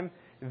to time.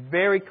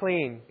 Very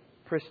clean,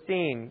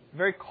 pristine.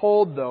 Very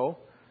cold though,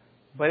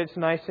 but it's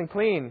nice and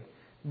clean.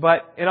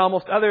 But in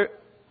almost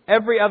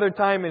every other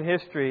time in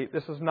history,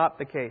 this was not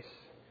the case.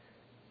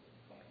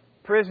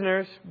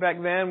 Prisoners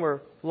back then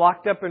were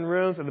locked up in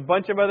rooms with a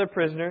bunch of other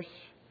prisoners,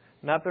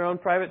 not their own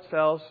private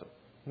cells,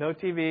 no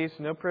TVs,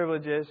 no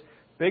privileges,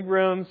 big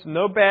rooms,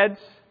 no beds.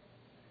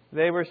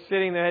 They were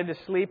sitting, they had to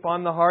sleep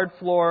on the hard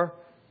floor.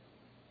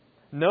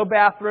 No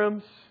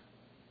bathrooms.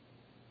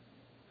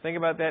 Think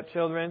about that,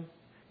 children.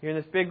 You're in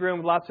this big room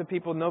with lots of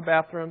people, no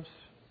bathrooms.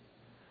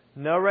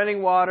 No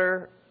running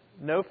water,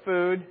 no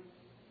food.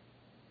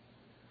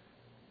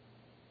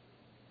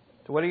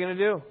 So what are you going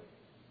to do?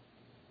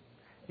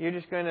 You're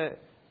just going to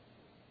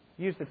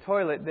use the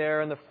toilet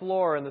there on the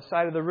floor on the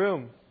side of the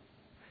room.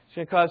 It's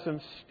going to cause some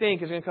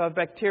stink. It's going to cause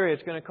bacteria.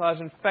 It's going to cause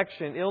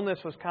infection. Illness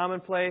was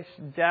commonplace.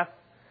 Death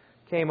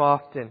came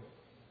often.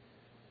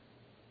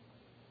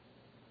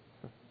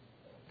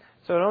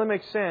 So it only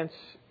makes sense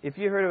if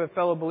you heard of a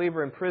fellow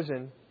believer in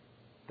prison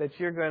that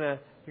you're going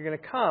to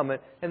come.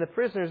 And the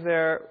prisoners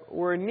there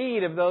were in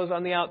need of those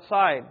on the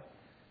outside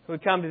who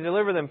would come to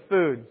deliver them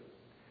food,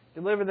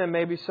 deliver them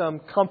maybe some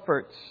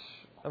comforts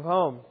of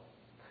home.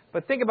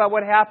 But think about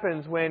what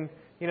happens when,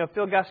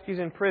 Phil Guske's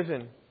in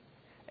prison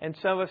and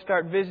some of us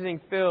start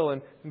visiting Phil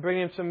and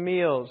bringing him some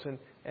meals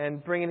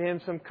and bringing him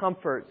some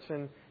comforts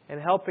and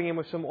helping him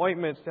with some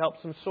ointments to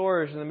help some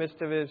sores in the midst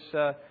of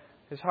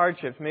his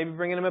hardships. Maybe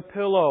bringing him a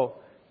pillow.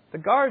 The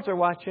guards are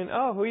watching.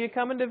 Oh, who are you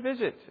coming to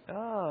visit?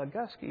 Oh,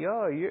 Guske.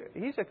 Oh,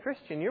 he's a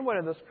Christian. You're one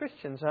of those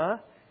Christians, huh?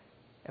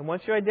 And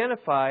once you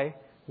identify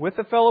with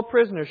a fellow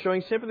prisoner,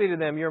 showing sympathy to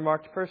them, you're a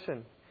marked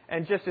person.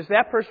 And just as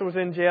that person was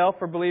in jail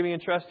for believing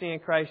and trusting in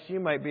Christ, you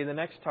might be the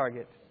next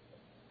target.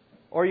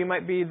 Or you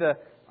might be the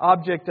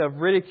object of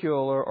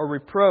ridicule or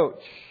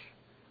reproach.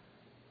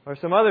 Or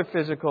some other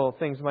physical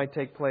things might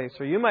take place.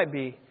 Or you might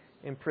be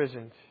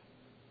imprisoned.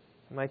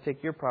 It might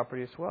take your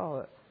property as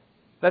well.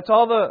 That's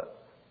all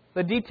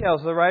the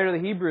details the writer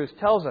of the Hebrews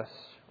tells us.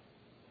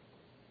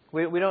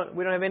 We don't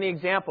have any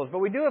examples, but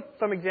we do have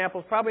some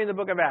examples probably in the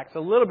book of Acts. A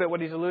little bit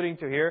what he's alluding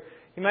to here.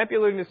 He might be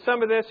alluding to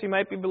some of this. He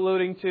might be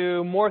alluding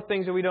to more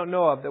things that we don't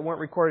know of that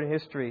weren't recorded in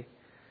history.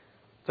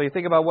 So you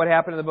think about what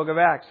happened in the book of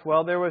Acts.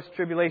 Well, there was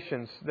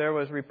tribulations. There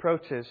was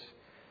reproaches.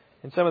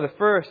 And some of the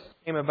first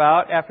came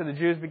about after the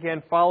Jews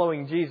began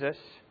following Jesus.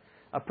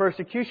 A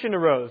persecution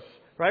arose.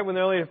 Right? When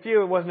there were only a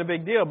few, it wasn't a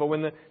big deal. But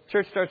when the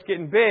church starts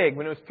getting big,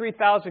 when it was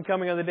 3,000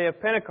 coming on the day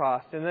of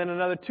Pentecost, and then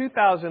another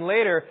 2,000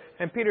 later,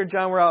 and Peter and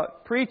John were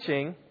out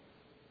preaching,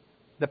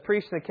 the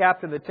priest and the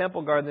captain of the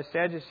temple guard and the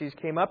Sadducees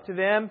came up to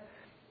them,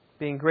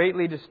 being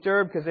greatly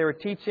disturbed because they were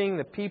teaching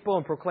the people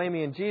and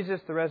proclaiming in Jesus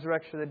the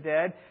resurrection of the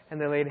dead.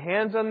 And they laid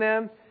hands on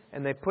them,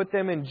 and they put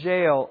them in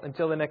jail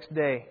until the next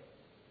day,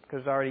 because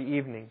it was already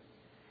evening.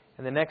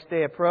 And the next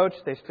day approached,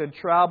 they stood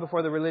trial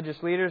before the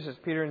religious leaders, as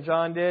Peter and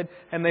John did,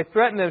 and they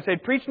threatened them and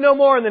said, "Preach no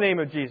more in the name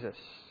of Jesus."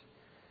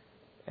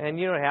 And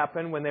you know what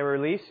happened when they were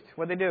released?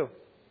 What did they do?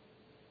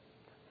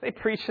 They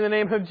preached in the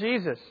name of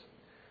Jesus.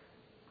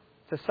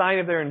 It's a sign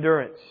of their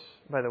endurance,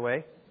 by the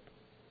way.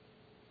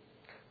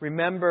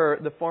 Remember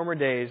the former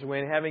days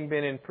when, having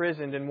been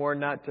imprisoned and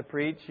warned not to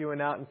preach, you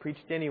went out and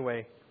preached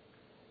anyway.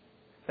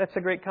 That's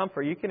a great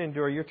comfort. You can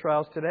endure your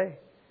trials today.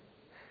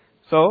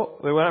 So,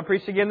 they went out and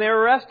preached again. They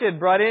were arrested,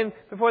 brought in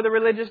before the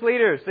religious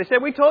leaders. They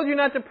said, "We told you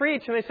not to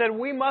preach." And they said,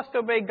 "We must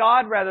obey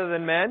God rather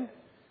than men."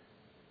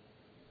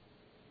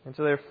 And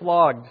so they're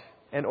flogged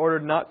and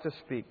ordered not to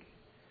speak.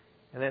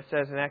 And it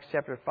says in Acts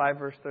chapter 5,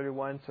 verse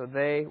 31, "So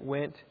they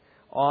went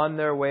on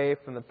their way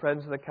from the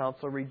presence of the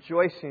council,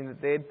 rejoicing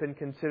that they had been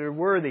considered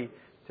worthy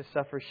to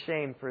suffer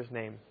shame for His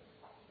name."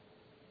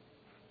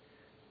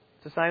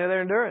 It's a sign of their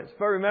endurance.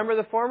 But remember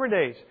the former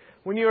days,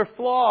 when you were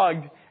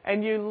flogged,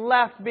 and you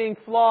left being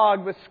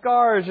flogged with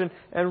scars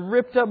and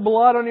ripped up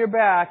blood on your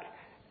back,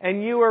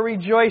 and you were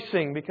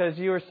rejoicing because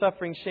you were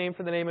suffering shame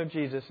for the name of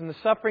Jesus. And the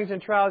sufferings and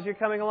trials you're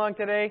coming along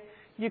today,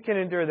 you can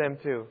endure them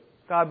too.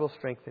 God will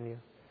strengthen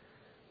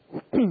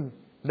you.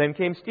 Then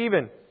came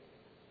Stephen,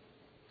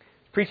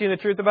 preaching the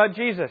truth about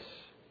Jesus.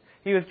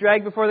 He was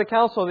dragged before the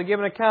council to give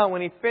an account.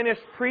 When he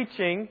finished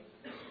preaching,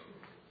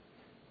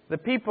 the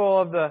people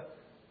of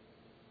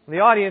the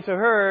audience who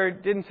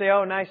heard didn't say,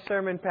 "Oh, nice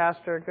sermon,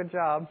 Pastor. Good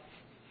job."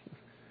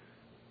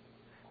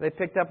 They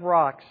picked up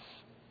rocks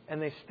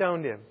and they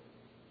stoned him.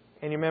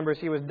 And you remember, as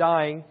he was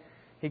dying,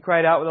 he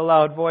cried out with a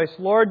loud voice,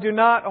 "Lord, do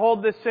not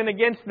hold this sin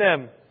against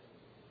them."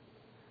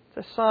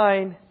 It's a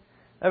sign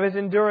of his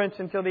endurance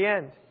until the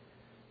end.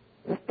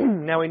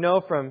 Now we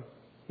know from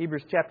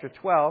Hebrews chapter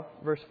 12,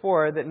 verse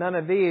 4, that none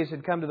of these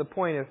had come to the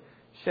point of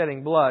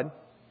shedding blood.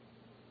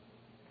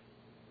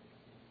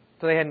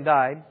 So they hadn't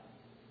died.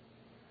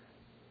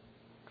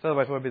 Because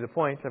otherwise, what would be the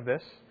point of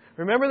this?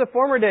 Remember the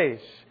former days,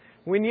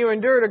 when you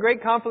endured a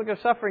great conflict of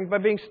suffering by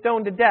being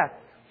stoned to death.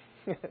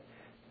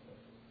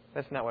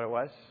 That's not what it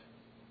was.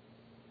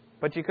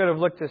 But you could have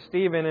looked to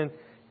Stephen,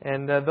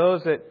 and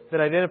those that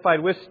identified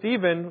with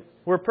Stephen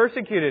were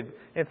persecuted.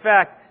 In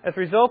fact, as a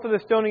result of the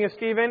stoning of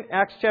Stephen,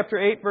 Acts chapter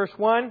 8, verse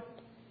 1,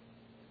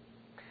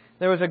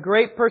 there was a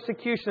great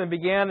persecution that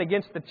began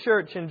against the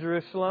church in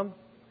Jerusalem,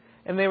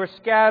 and they were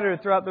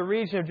scattered throughout the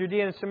region of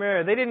Judea and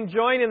Samaria. They didn't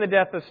join in the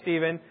death of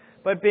Stephen,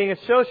 but being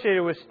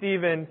associated with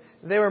Stephen,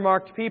 they were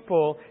marked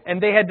people,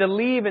 and they had to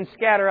leave and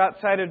scatter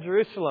outside of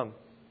Jerusalem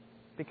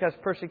because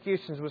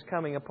persecutions was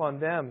coming upon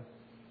them,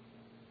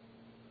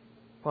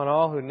 upon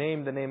all who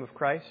named the name of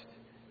Christ.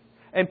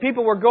 And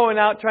people were going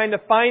out trying to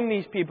find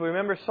these people.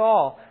 Remember,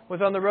 Saul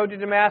was on the road to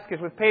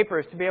Damascus with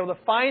papers to be able to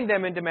find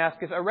them in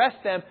Damascus, arrest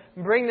them,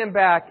 bring them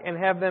back, and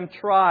have them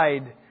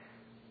tried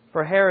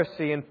for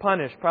heresy and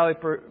punished, probably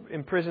for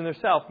imprison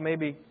themselves,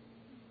 maybe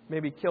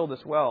killed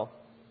as well.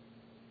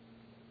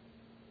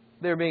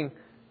 They're being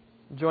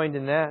joined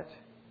in that.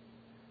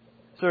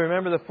 So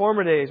remember the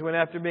former days when,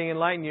 after being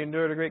enlightened, you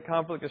endured a great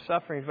conflict of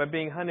sufferings by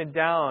being hunted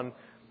down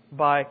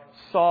by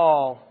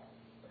Saul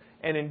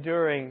and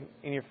enduring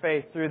in your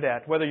faith through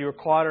that, whether you were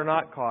caught or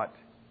not caught.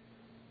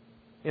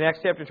 In Acts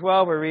chapter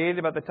 12, we read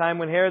about the time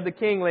when Herod the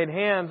king laid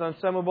hands on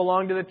some who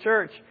belonged to the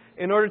church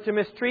in order to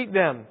mistreat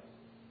them.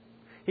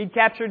 He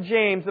captured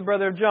James, the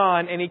brother of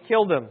John, and he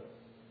killed him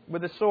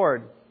with a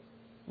sword.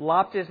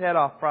 Lopped his head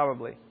off,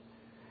 probably.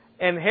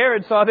 And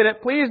Herod saw that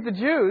it pleased the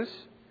Jews,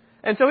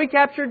 and so he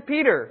captured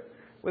Peter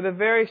with the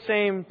very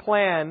same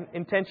plan,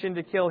 intention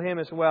to kill him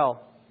as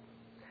well.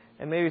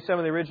 And maybe some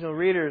of the original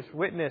readers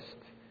witnessed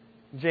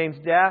James'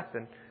 death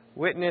and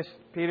witnessed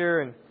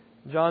Peter and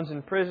John's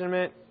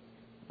imprisonment,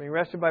 being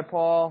arrested by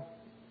Paul,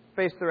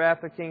 faced the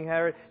wrath of King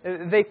Herod.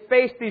 They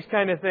faced these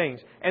kind of things.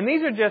 And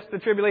these are just the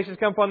tribulations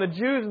come upon the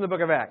Jews in the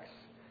book of Acts.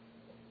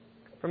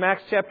 From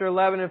Acts chapter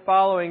 11 and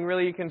following,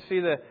 really you can see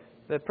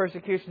the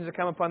persecutions that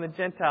come upon the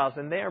Gentiles,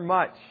 and they are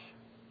much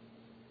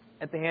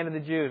at the hand of the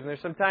Jews. And there's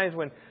some times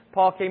when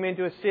Paul came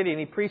into a city and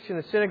he preached in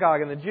the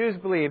synagogue, and the Jews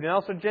believed, and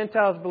also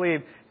Gentiles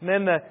believed. And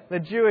then the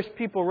Jewish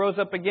people rose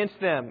up against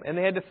them, and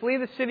they had to flee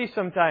the city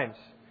sometimes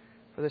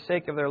for the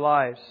sake of their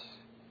lives.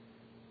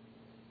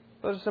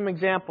 Those are some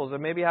examples of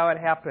maybe how it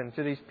happened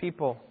to these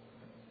people.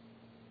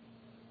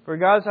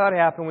 Regardless of how it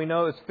happened, we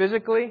know it was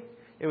physically,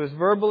 it was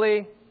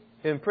verbally,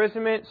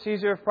 imprisonment,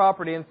 seizure of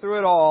property, and through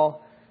it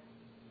all,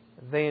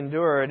 they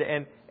endured.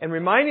 And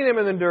reminding them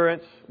of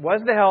endurance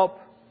was to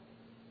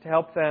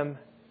help them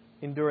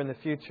endure in the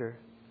future.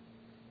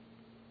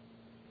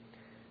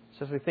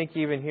 So as we think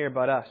even here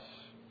about us,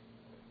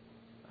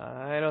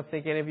 I don't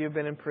think any of you have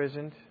been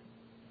imprisoned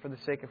for the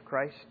sake of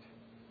Christ.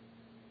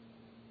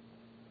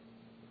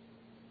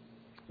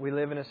 We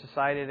live in a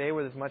society today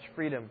where there's much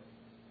freedom.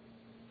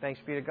 Thanks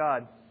be to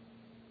God.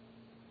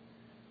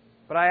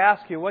 But I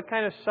ask you, what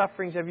kind of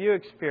sufferings have you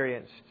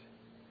experienced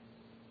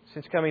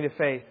since coming to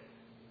faith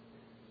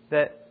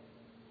that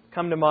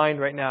come to mind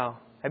right now?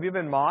 Have you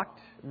been mocked,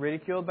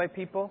 ridiculed by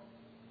people,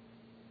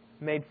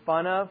 made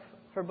fun of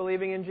for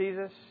believing in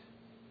Jesus?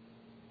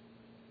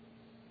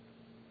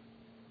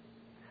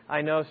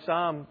 I know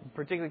some,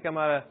 particularly come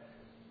out of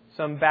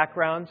some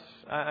backgrounds.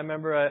 I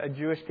remember a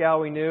Jewish gal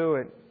we knew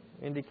at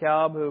Indy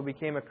Calb who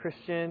became a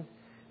Christian,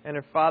 and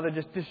her father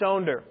just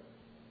disowned her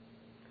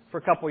for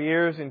a couple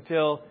years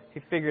until he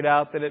figured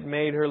out that it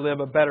made her live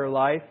a better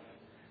life,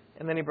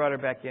 and then he brought her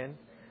back in.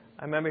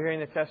 I remember hearing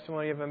the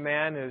testimony of a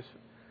man whose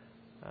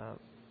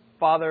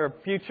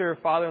future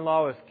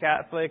father-in-law was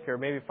Catholic, or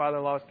maybe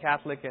father-in-law was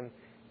Catholic, and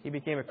he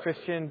became a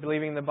Christian,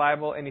 believing in the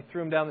Bible, and he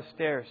threw him down the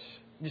stairs,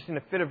 just in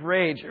a fit of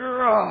rage.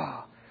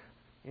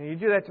 You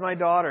do that to my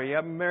daughter. You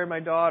haven't married my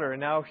daughter,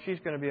 and now she's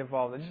going to be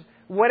involved. Just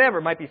whatever.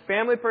 It might be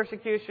family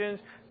persecutions,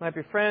 might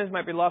be friends,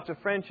 might be loss of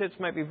friendships,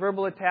 might be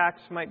verbal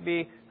attacks, might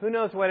be who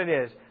knows what it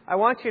is. I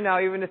want you now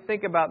even to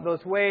think about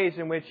those ways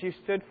in which you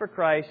stood for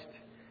Christ,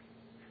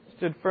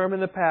 stood firm in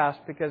the past,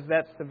 because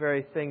that's the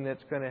very thing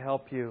that's going to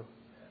help you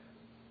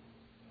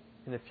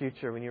in the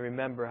future when you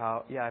remember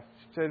how, I've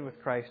stood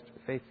with Christ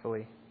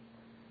faithfully.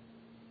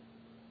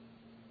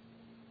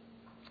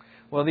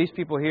 Well, these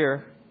people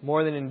here,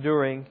 more than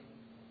enduring,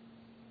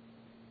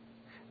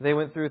 they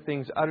went through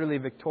things utterly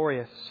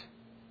victorious.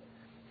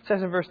 It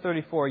says in verse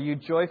 34, you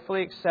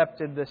joyfully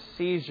accepted the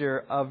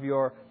seizure of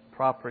your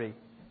property.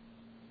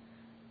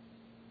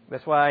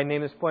 That's why I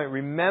named this point,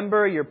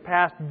 remember your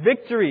past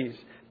victories.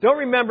 Don't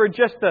remember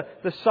just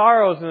the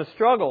sorrows and the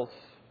struggles.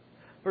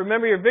 But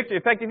remember your victory.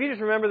 In fact, if you just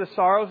remember the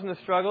sorrows and the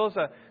struggles,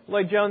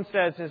 Lloyd Jones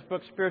says in his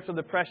book Spiritual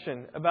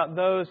Depression about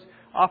those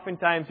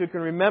oftentimes who can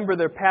remember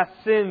their past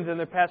sins and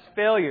their past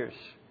failures.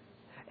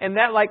 And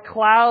that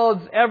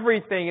clouds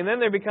everything, and then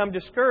they become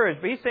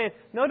discouraged. But he's saying,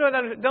 no,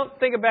 don't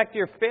think back to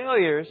your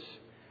failures.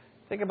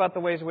 Think about the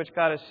ways in which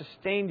God has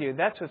sustained you.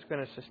 That's what's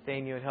going to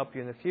sustain you and help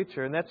you in the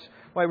future. And that's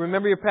why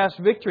remember your past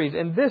victories.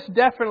 And this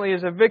definitely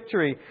is a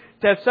victory.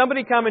 To have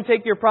somebody come and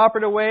take your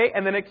property away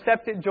and then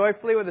accept it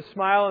joyfully with a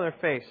smile on their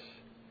face.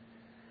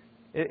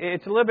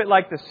 It's a little bit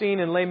like the scene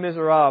in Les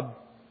Miserables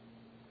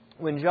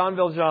when Jean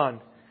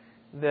Valjean,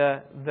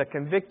 the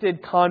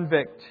convicted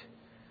convict,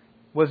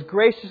 was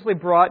graciously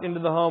brought into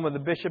the home of the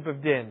Bishop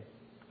of Din.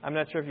 I'm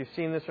not sure if you've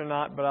seen this or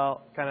not, but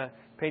I'll kind of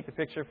paint the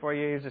picture for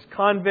you. He's this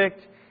convict.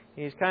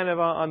 He's kind of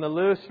on the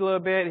loose a little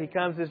bit. He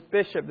comes, this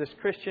bishop, this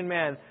Christian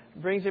man,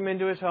 brings him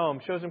into his home,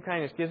 shows him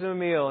kindness, gives him a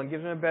meal, and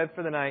gives him a bed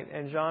for the night.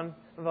 And Jean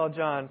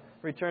Valjean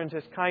returns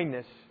his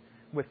kindness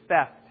with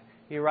theft.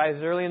 He arrives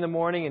early in the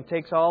morning and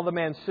takes all the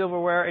man's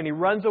silverware, and he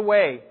runs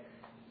away,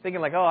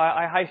 thinking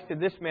I heisted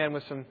this man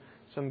with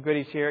some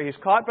goodies here. He's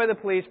caught by the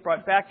police,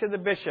 brought back to the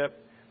bishop,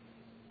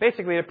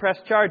 basically to press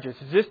charges.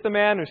 Is this the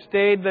man who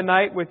stayed the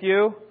night with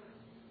you?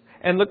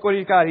 And look what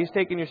he's got. He's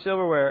taken your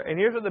silverware. And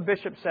here's what the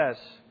bishop says.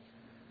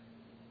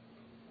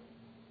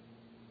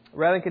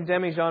 Rather than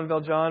condemning Jean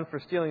Valjean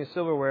for stealing his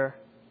silverware,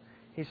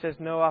 he says,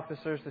 no,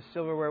 officers, the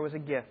silverware was a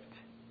gift.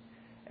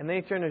 And then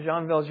he turned to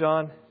Jean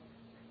Valjean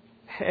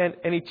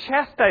and he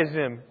chastised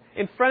him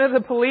in front of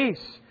the police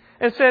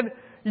and said,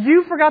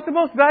 you forgot the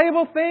most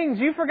valuable things.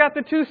 You forgot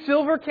the 2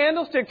 silver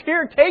candlesticks.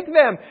 Here, take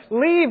them.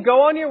 Leave.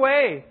 Go on your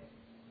way.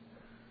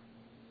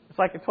 It's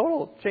like a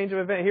total change of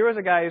event. Here was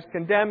a guy who's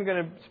condemned,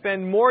 going to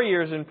spend more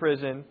years in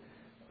prison,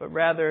 but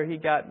rather he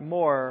got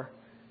more.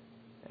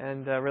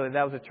 And really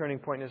that was a turning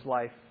point in his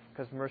life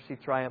because mercy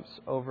triumphs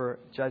over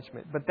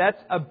judgment. But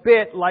that's a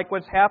bit like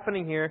what's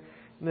happening here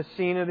in the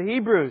scene of the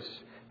Hebrews.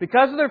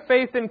 Because of their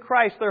faith in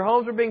Christ, their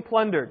homes were being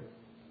plundered.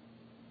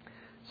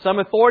 Some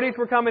authorities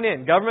were coming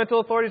in. Governmental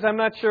authorities, I'm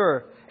not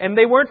sure. And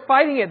they weren't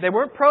fighting it. They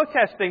weren't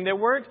protesting. They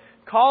weren't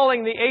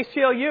calling the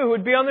ACLU who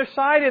would be on their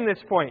side in this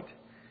point.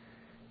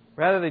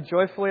 Rather, they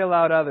joyfully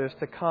allowed others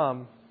to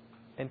come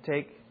and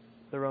take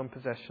their own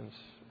possessions.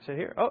 Said,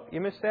 here, oh,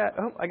 you missed that.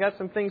 Oh, I got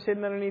some things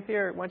hidden underneath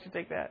here. Why don't you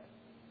take that?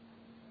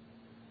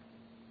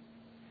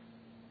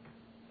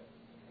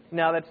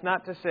 Now, that's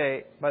not to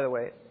say, by the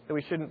way, that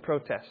we shouldn't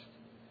protest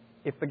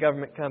if the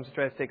government comes to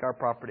try to take our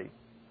property.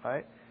 All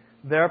right?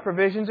 There are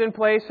provisions in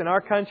place in our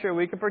country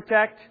we can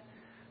protect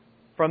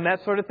from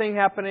that sort of thing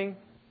happening.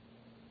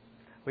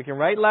 We can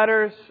write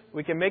letters.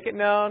 We can make it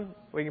known.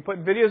 We can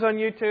put videos on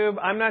YouTube.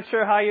 I'm not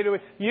sure how you do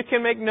it. You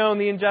can make known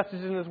the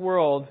injustices in this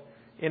world,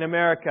 in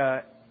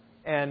America,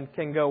 and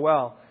can go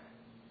well.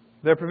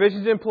 There are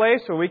provisions in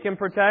place where we can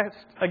protest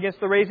against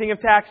the raising of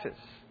taxes,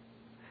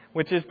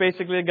 which is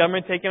basically the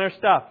government taking our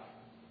stuff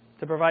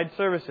to provide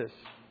services,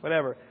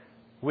 whatever.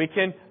 We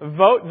can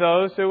vote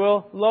those who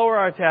will lower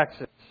our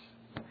taxes.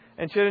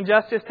 And should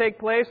injustice take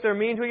place, there are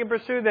means we can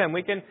pursue them.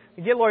 We can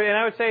get lawyers. And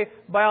I would say,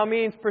 by all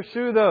means,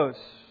 pursue those.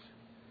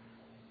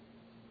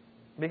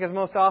 Because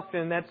most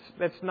often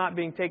that's not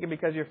being taken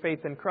because of your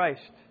faith in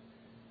Christ.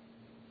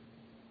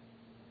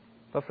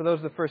 But for those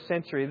of the first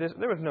century,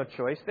 there was no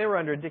choice. They were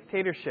under a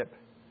dictatorship.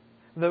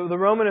 The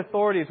Roman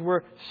authorities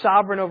were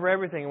sovereign over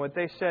everything. And what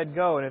they said,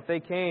 go. And if they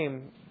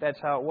came, that's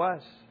how it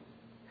was.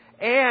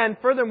 And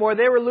furthermore,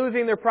 they were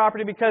losing their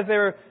property because they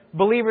were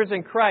believers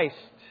in Christ.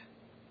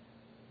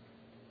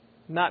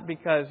 Not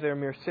because they're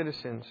mere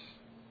citizens.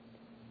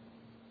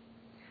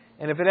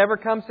 And if it ever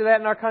comes to that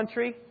in our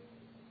country,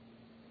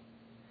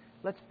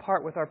 let's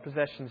part with our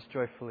possessions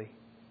joyfully.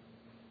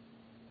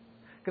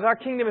 Because our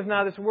kingdom is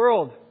not of this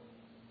world,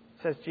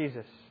 says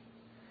Jesus.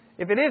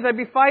 If it is, I'd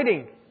be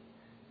fighting.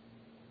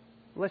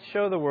 Let's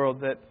show the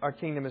world that our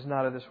kingdom is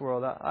not of this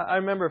world. I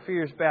remember a few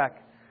years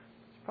back,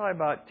 it's probably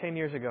about 10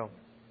 years ago,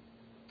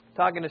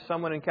 talking to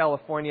someone in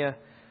California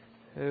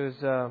who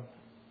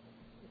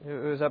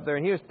was up there,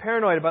 and he was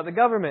paranoid about the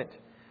government,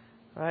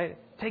 right,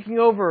 taking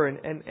over.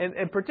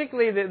 And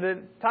particularly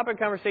the topic of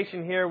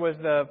conversation here was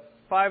the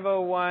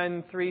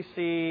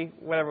 501(c)(3),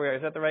 whatever,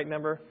 is that the right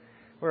number?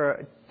 We're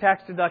a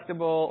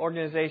tax-deductible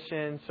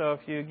organization, so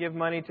if you give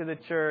money to the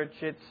church,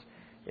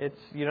 it's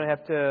you don't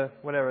have to,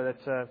 whatever,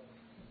 that's a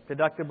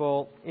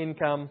deductible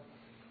income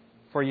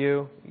for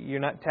you. You're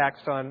not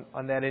taxed on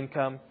that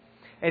income.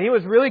 And he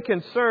was really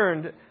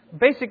concerned,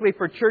 basically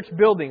for church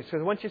buildings,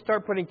 because once you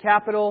start putting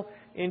capital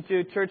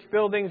into church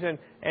buildings, and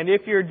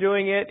if you're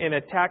doing it in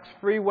a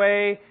tax-free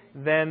way,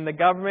 then the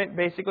government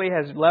basically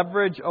has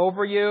leverage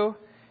over you.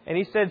 And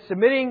he said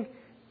submitting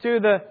to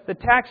the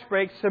tax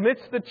break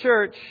submits the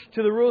church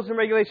to the rules and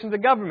regulations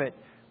of government,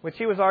 which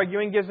he was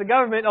arguing gives the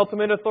government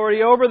ultimate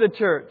authority over the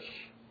church.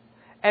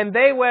 And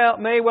they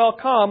may well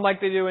come, like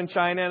they do in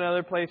China and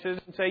other places,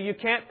 and say, you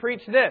can't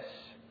preach this.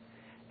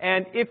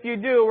 And if you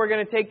do, we're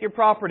going to take your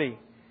property.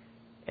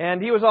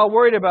 And he was all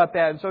worried about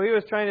that. And so he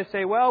was trying to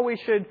say, well, we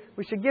should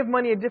give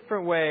money a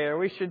different way, or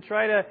we should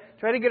try to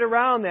get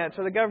around that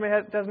so the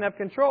government doesn't have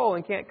control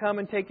and can't come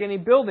and take any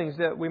buildings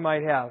that we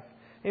might have.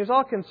 He was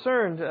all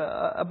concerned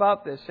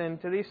about this. And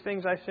to these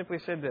things, I simply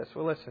said this.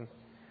 Well, listen.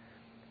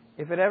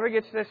 If it ever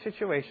gets to that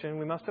situation,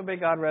 we must obey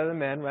God rather than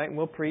men, right? And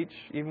we'll preach,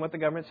 even what the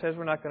government says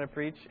we're not going to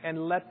preach,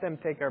 and let them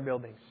take our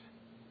buildings.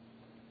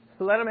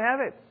 Let them have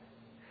it.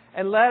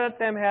 And let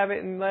them have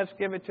it, and let's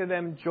give it to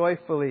them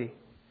joyfully.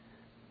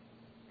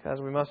 Because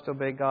we must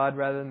obey God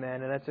rather than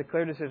men. And that's a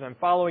clear decision. I'm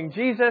following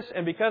Jesus,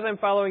 and because I'm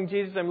following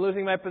Jesus, I'm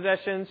losing my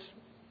possessions.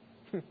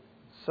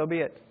 So be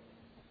it.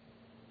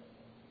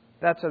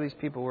 That's how these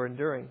people were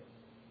enduring.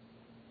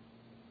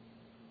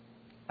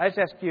 I just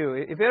ask you,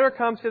 if it ever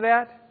comes to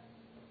that,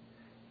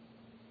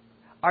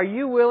 are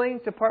you willing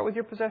to part with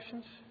your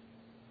possessions?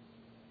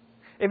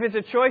 If it's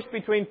a choice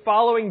between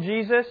following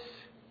Jesus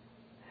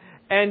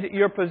and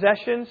your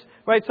possessions,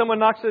 right? Someone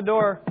knocks at the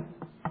door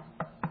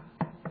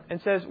and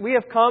says, we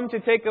have come to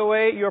take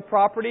away your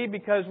property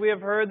because we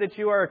have heard that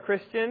you are a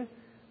Christian.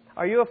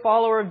 Are you a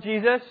follower of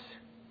Jesus?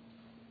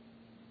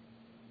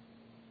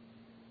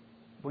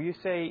 Will you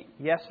say,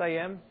 yes, I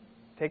am?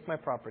 Take my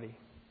property.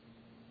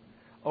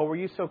 Or will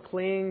you so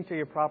cling to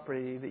your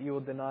property that you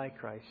will deny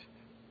Christ?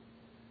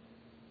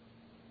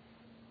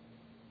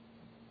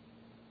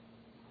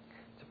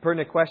 It's a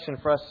pertinent question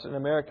for us in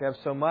America. We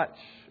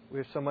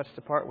have so much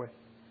to part with.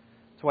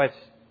 That's why it's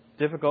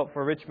difficult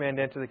for a rich man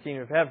to enter the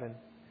kingdom of heaven.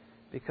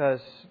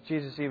 Because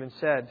Jesus even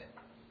said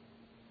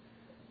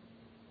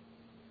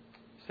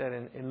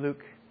in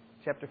Luke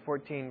chapter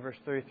 14, verse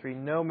 33,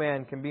 no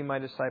man can be my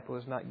disciple who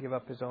does not give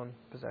up his own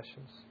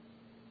possessions.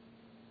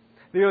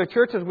 The early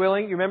church was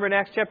willing. You remember in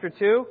Acts chapter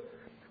 2,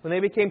 when they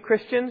became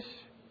Christians,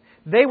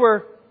 they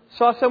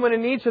saw someone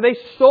in need, so they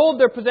sold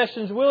their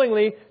possessions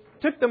willingly,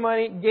 took the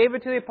money, gave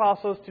it to the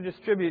apostles to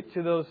distribute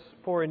to those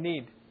poor in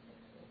need.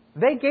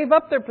 They gave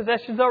up their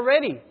possessions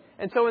already.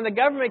 And so when the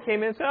government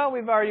came in and said, oh,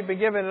 we've already been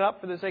giving it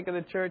up for the sake of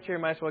the church here,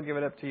 might as well give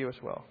it up to you as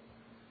well.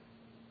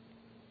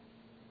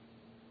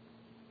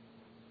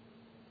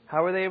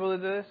 How were they able to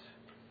do this?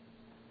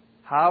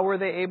 How were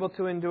they able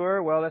to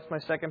endure? Well, that's my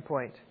second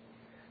point.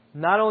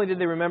 Not only did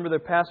they remember their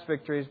past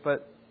victories,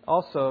 but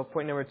also,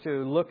 point number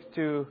 2, look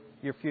to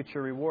your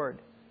future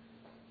reward.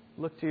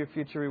 Look to your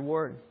future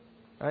reward.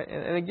 Right?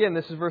 And again,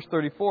 this is verse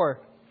 34.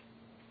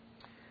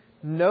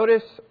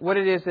 Notice what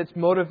it is that's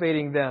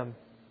motivating them.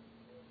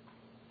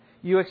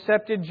 You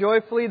accepted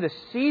joyfully the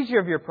seizure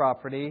of your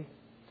property.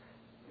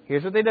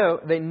 Here's what they do.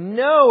 They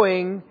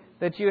knowing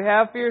that you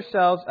have for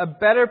yourselves a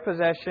better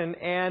possession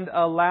and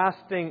a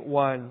lasting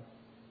one.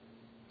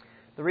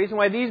 The reason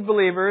why these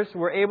believers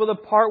were able to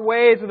part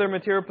ways with their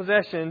material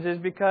possessions is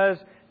because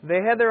they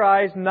had their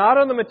eyes not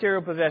on the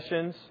material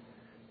possessions,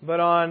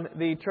 but on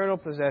the eternal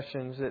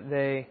possessions that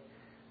they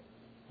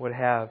would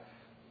have.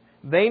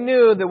 They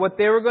knew that what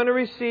they were going to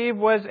receive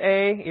was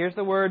here's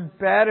the word,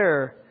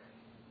 better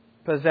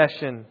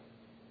possession.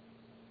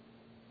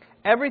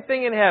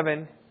 Everything in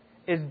heaven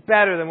is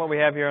better than what we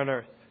have here on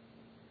earth.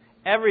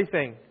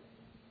 Everything.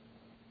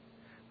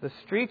 The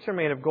streets are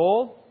made of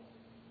gold.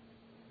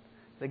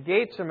 The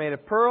gates are made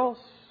of pearls.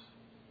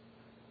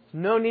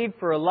 No need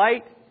for a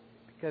light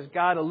because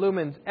God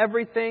illumines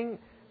everything.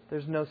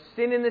 There's no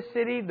sin in the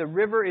city. The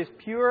river is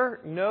pure.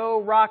 No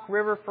rock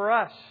river for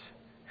us.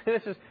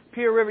 This is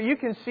pure river. You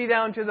can see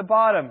down to the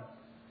bottom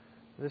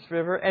of this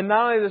river. And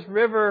not only is this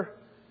river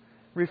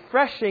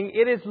refreshing,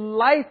 it is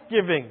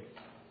life-giving.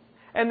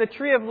 And the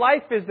tree of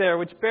life is there,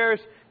 which bears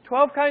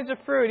 12 kinds of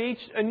fruit,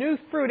 each a new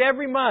fruit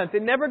every month.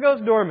 It never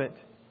goes dormant.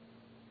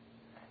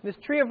 This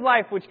tree of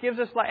life, which gives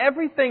us life,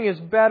 everything is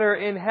better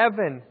in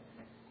heaven.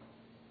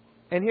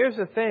 And here's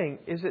the thing,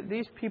 is that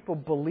these people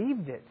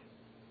believed it.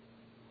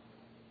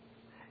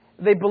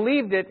 They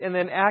believed it and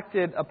then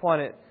acted upon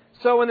it.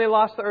 So when they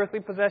lost the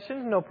earthly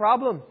possessions, no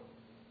problem.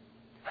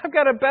 I've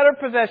got a better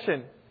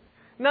possession.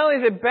 Not only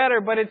is it better,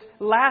 but it's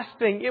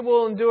lasting. It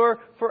will endure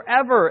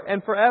forever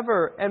and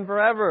forever and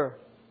forever.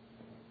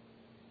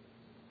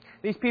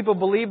 These people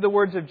believe the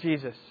words of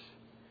Jesus.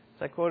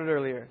 As I quoted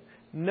earlier,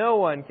 no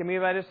one can be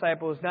my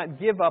disciple who does not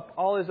give up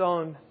all his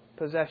own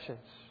possessions.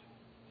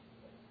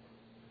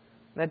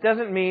 That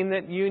doesn't mean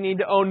that you need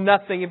to own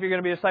nothing if you're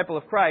going to be a disciple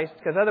of Christ,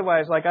 because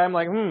otherwise, I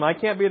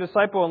can't be a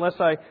disciple unless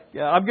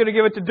I'm going to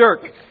give it to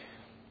Dirk.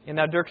 And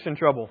now Dirk's in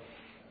trouble.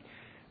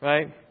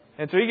 Right?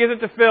 And so he gives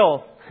it to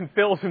Phil, and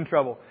Phil's in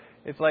trouble.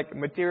 It's like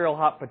material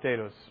hot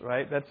potatoes,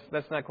 right?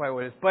 That's not quite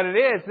what it is. But it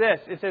is this.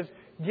 It says,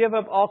 give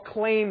up all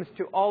claims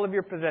to all of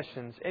your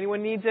possessions.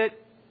 Anyone needs it,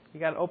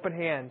 you got an open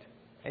hand,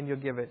 and you'll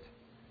give it.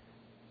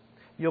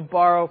 You'll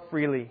borrow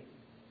freely.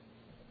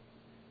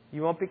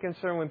 You won't be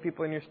concerned when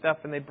people in your stuff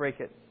and they break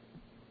it.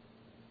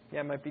 Yeah,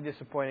 it might be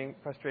disappointing,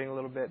 frustrating a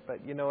little bit,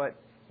 but you know what?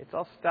 It's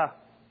all stuff.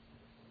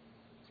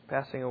 It's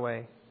passing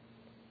away.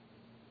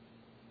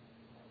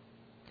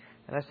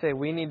 And I say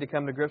we need to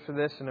come to grips with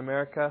this in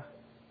America.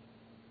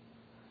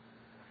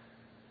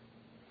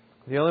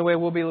 The only way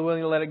we'll be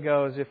willing to let it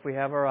go is if we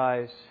have our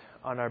eyes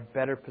on our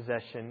better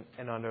possession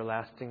and on our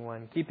lasting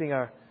one, keeping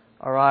our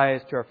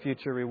eyes to our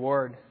future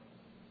reward.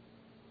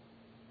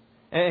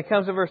 And it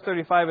comes to verse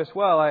 35 as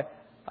well.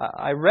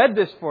 I read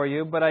this for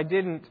you, but I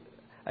didn't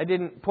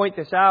point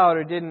this out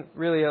or didn't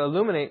really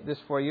illuminate this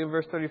for you.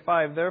 Verse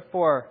 35,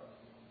 therefore,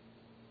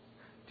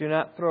 do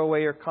not throw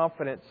away your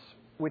confidence,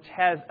 which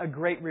has a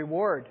great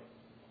reward.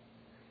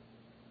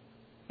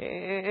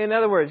 In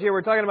other words, here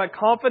we're talking about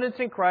confidence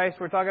in Christ.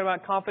 We're talking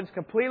about confidence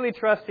completely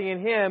trusting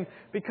in Him.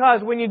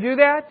 Because when you do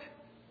that,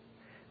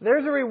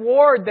 there's a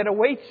reward that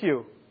awaits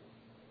you.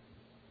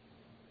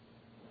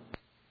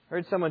 I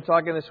heard someone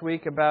talking this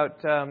week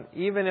about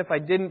even if I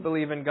didn't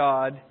believe in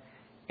God,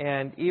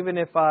 and even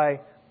if I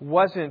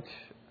wasn't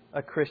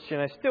a Christian,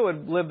 I still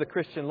would live the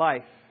Christian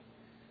life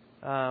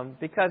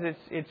because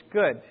it's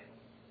good.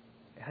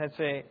 I'd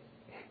say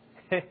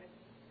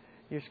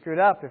you're screwed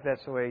up if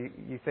that's the way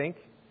you think,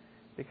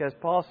 because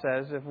Paul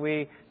says if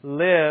we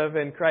live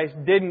and Christ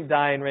didn't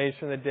die and raise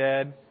from the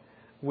dead,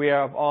 we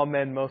are of all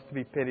men most to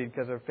be pitied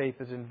because our faith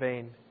is in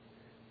vain.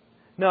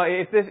 No,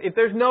 if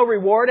there's no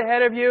reward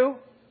ahead of you,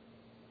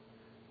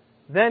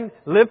 then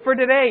live for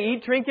today.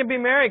 Eat, drink, and be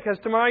merry, because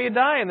tomorrow you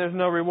die and there's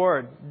no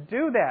reward.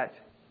 Do that.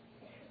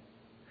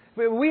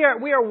 We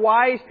are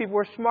wise people.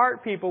 We're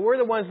smart people. We're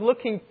the ones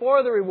looking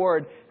for the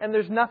reward. And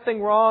there's nothing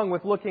wrong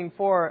with looking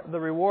for the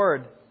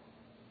reward.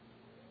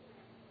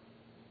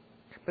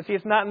 But see,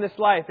 it's not in this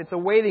life. It's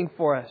awaiting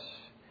for us.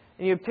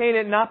 And you obtain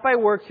it not by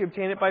works, you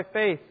obtain it by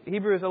faith.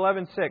 Hebrews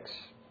 11:6.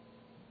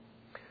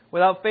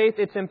 Without faith,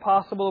 it's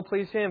impossible to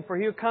please Him. For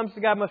he who comes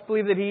to God must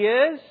believe that He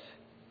is,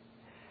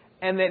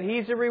 and that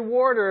He's a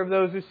rewarder of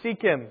those who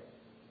seek Him.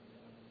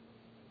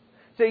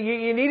 So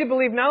you need to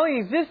believe not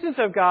only the existence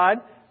of God,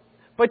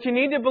 but you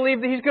need to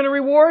believe that He's going to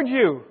reward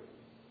you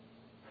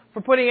for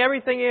putting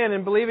everything in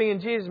and believing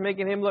in Jesus,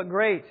 making Him look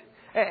great.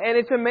 And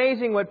it's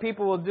amazing what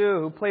people will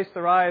do who place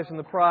their eyes on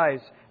the prize.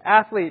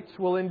 Athletes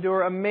will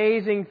endure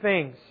amazing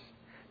things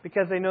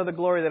because they know the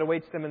glory that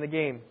awaits them in the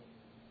game.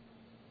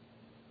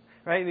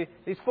 Right?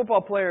 These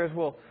football players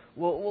will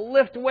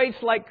lift weights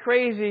like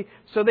crazy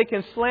so they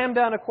can slam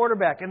down a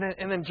quarterback and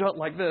then jump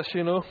like this,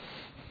 you know.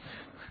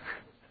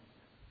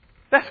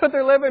 That's what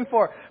they're living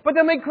for. But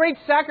they'll make great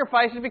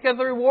sacrifices because of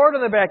the reward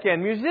on the back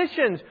end.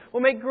 Musicians will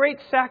make great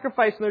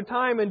sacrifice in their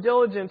time and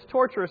diligence,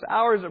 torturous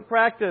hours of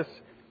practice,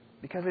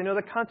 because they know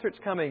the concert's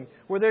coming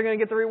where they're going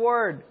to get the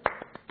reward.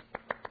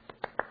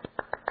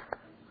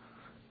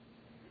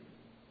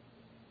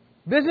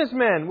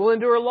 Businessmen will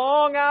endure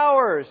long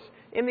hours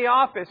in the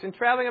office and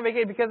traveling on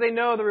vacation because they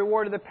know the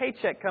reward of the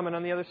paycheck coming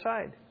on the other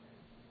side.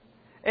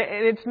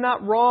 And it's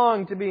not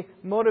wrong to be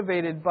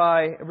motivated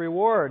by a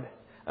reward.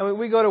 I mean,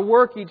 we go to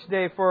work each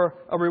day for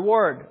a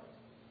reward,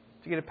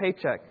 to get a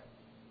paycheck.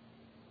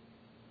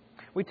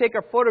 We take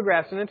our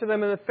photographs and enter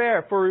them in the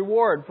fair for a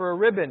reward, for a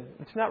ribbon.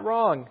 It's not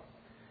wrong.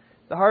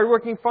 The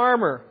hardworking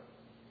farmer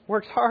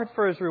works hard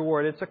for his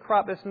reward. It's a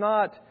crop. It's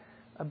not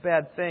a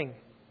bad thing.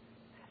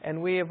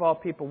 And we, of all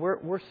people,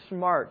 we're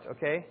smart,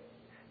 okay?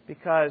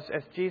 Because,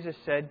 as Jesus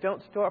said,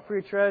 don't store up for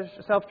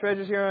yourself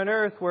treasures here on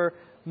earth where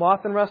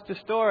moth and rust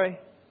destroy,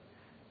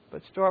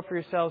 but store up for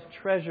yourselves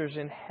treasures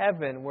in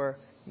heaven where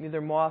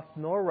neither moth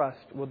nor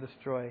rust will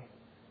destroy.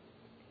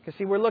 Because,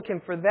 see, we're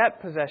looking for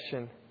that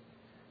possession.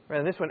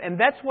 rather than this one. And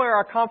that's where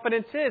our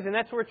confidence is, and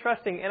that's where we're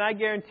trusting. And I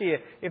guarantee you,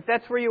 if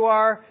that's where you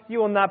are, you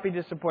will not be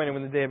disappointed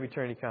when the day of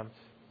eternity comes.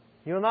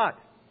 You will not.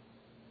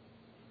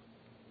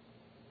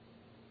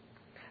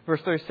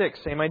 Verse 36,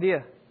 same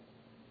idea.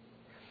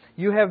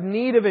 You have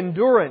need of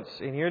endurance.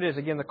 And here it is,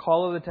 again, the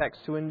call of the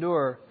text, to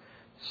endure.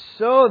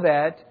 So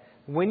that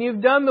when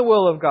you've done the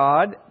will of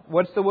God,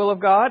 what's the will of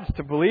God? It's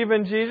to believe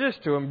in Jesus,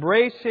 to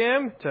embrace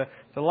Him, to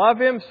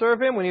love Him,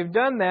 serve Him. When you've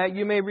done that,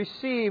 you may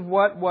receive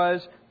what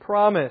was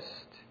promised.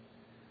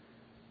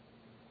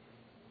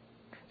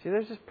 See,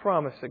 there's this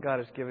promise that God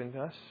has given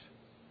to us.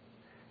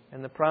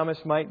 And the promise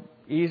might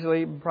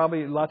easily,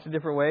 probably lots of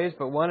different ways,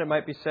 but one, it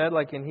might be said,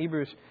 like in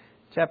Hebrews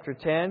chapter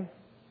 10,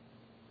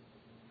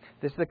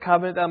 this is the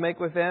covenant I'll make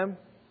with them.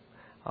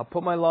 I'll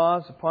put my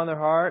laws upon their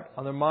heart,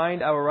 on their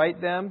mind I will write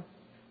them.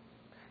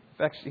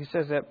 He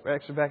says that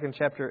actually back in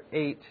chapter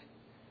 8.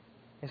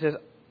 He says,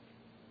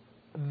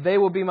 they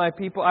will be my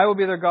people, I will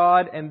be their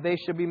God, and they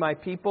shall be my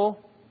people.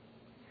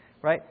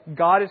 Right?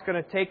 God is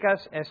going to take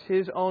us as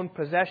His own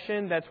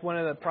possession. That's one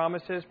of the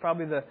promises,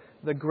 probably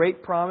the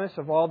great promise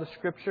of all the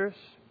Scriptures.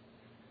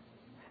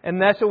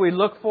 And that's what we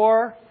look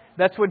for.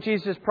 That's what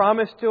Jesus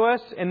promised to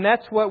us. And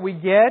that's what we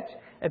get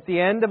at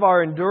the end of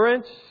our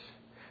endurance.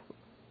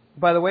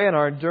 By the way, and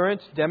our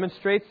endurance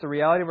demonstrates the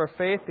reality of our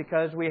faith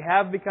because we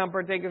have become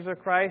partakers of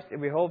Christ. If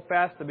we hold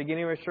fast the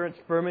beginning of our assurance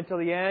firm until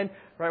the end,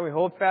 right? We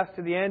hold fast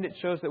to the end. It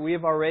shows that we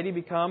have already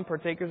become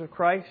partakers of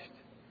Christ.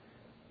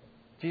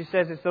 Jesus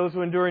says it's those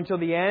who endure until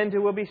the end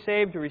who will be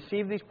saved, to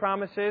receive these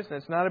promises. And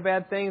it's not a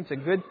bad thing. It's a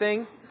good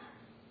thing.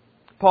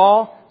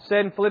 Paul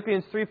said in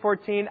Philippians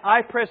 3:14,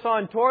 I press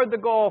on toward the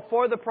goal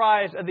for the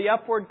prize of the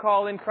upward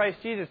call in Christ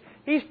Jesus.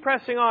 He's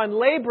pressing on,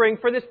 laboring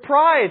for this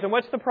prize. And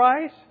what's the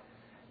prize?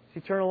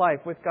 It's eternal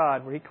life with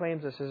God, where He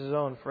claims us as His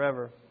own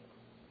forever.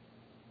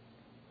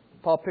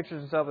 Paul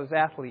pictures himself as an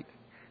athlete,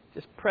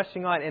 just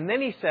pressing on. And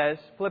then he says,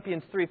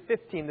 Philippians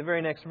 3:15, the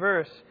very next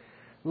verse,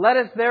 let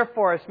us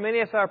therefore, as many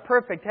as are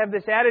perfect, have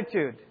this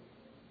attitude.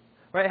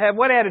 Right? Have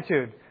what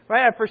attitude?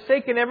 Right? I've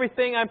forsaken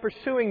everything. I'm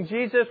pursuing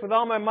Jesus with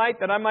all my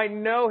might, that I might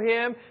know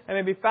Him and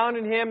may be found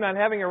in Him, not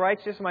having a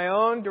righteousness of my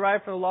own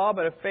derived from the law,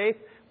 but a faith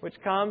which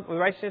comes, with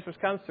righteousness which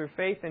comes through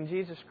faith in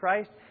Jesus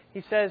Christ.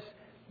 He says,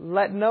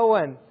 let no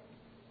one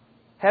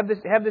have this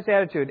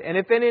attitude. And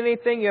if in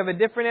anything you have a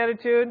different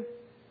attitude, it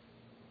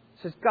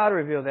says God will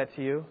reveal that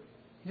to you.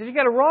 He says you've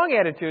got a wrong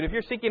attitude if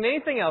you're seeking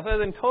anything else other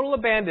than total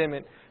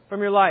abandonment from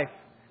your life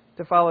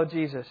to follow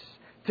Jesus.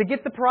 To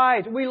get the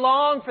prize. We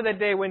long for that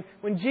day when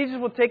Jesus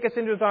will take us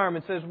into His arm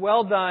and says,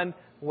 well done,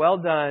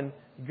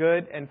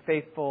 good and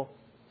faithful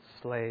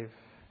slave.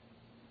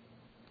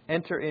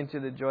 Enter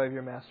into the joy of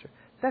your Master.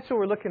 That's what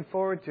we're looking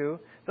forward to.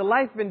 The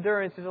life of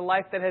endurance is a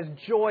life that has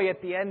joy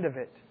at the end of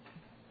it.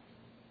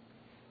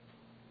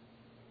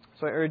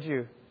 So I urge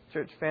you,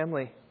 church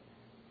family,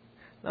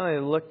 not only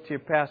to look to your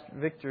past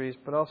victories,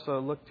 but also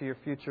look to your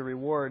future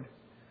reward.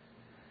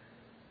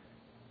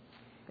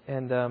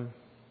 And,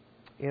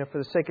 for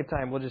the sake of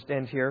time, we'll just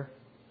end here.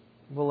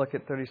 We'll look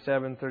at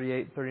 37,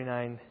 38,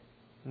 39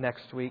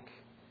 next week.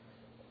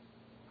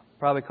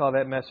 Probably call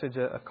that message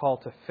a call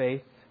to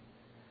faith.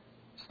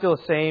 Still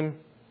the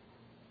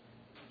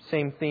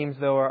same themes,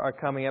 though, are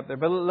coming up there.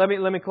 But let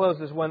me close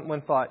this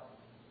one thought.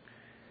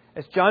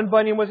 As John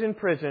Bunyan was in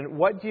prison,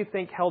 what do you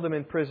think held him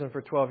in prison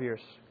for 12 years?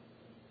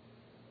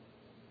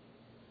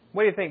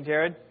 What do you think,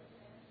 Jared?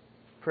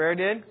 Prayer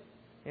did?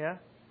 Yeah?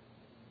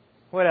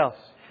 What else?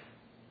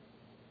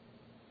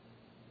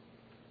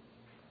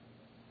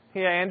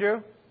 Yeah,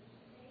 Andrew?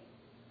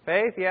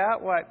 Faith, yeah?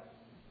 What?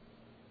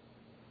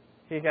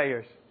 You got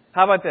yours.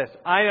 How about this?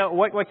 I know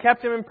what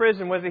kept him in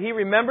prison was that he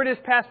remembered his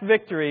past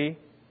victory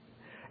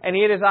and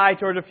he had his eye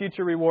toward a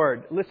future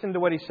reward. Listen to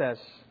what he says.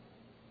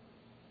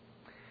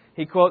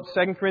 He quotes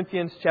 2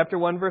 Corinthians chapter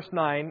 1, verse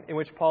 9, in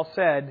which Paul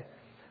said,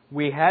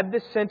 we had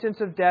this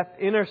sentence of death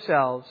in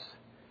ourselves,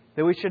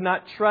 that we should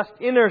not trust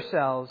in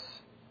ourselves,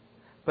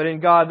 but in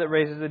God that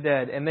raises the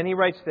dead. And then he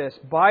writes this,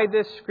 by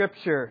this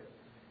Scripture,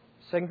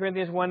 2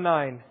 Corinthians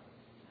 1:9,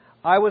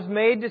 I was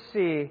made to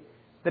see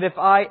that if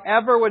I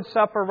ever would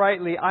suffer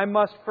rightly, I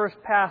must first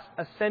pass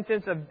a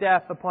sentence of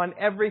death upon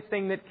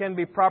everything that can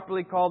be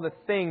properly called a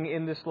thing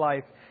in this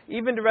life,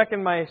 even to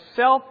reckon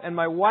myself and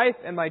my wife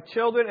and my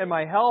children and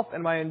my health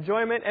and my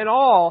enjoyment and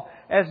all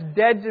as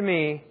dead to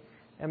me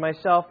and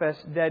myself as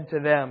dead to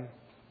them.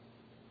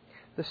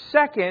 The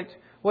second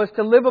was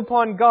to live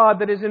upon God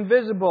that is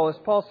invisible. As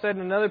Paul said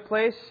in another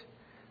place,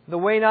 the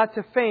way not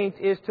to faint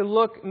is to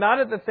look not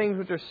at the things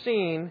which are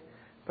seen,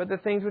 but the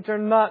things which are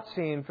not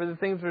seen. For the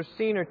things which are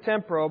seen are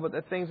temporal, but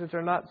the things which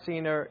are not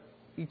seen are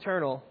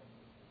eternal.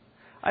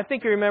 I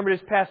think he remembered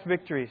his past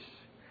victories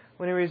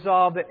when he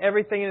resolved that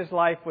everything in his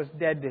life was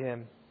dead to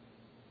him.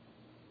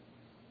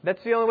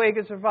 That's the only way he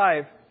could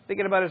survive.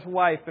 Thinking about his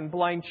wife and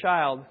blind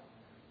child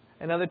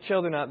and other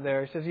children out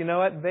there. He says, you know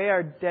what? They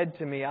are dead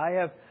to me. I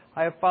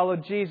have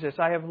followed Jesus.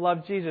 I have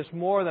loved Jesus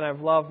more than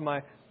I've loved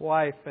my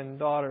wife and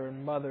daughter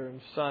and mother and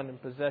son and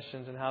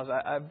possessions and house.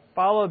 I've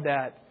followed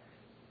that.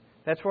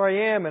 That's where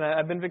I am, and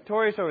I've been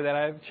victorious over that.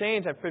 I've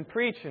changed. I've been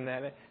preaching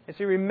that. As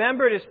he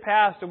remembered his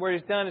past and where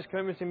he's done, his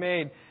commitments he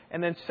made.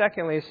 And then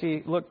secondly, as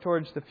he looked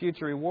towards the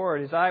future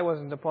reward, his eye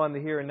wasn't upon the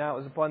here and now, it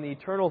was upon the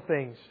eternal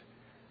things.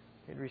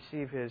 He'd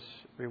receive his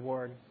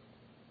reward.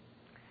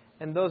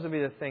 And those will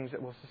be the things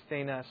that will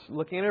sustain us,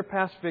 looking at our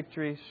past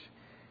victories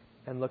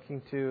and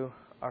looking to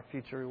our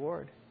future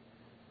reward.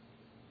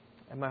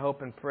 And my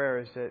hope and prayer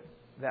is that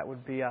that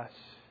would be us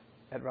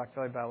at Rock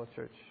Valley Bible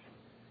Church.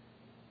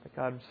 That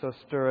God would so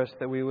stir us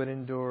that we would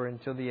endure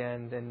until the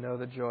end and know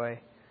the joy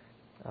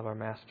of our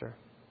Master.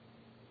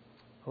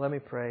 Well, let me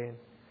pray and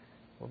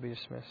we'll be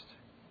dismissed.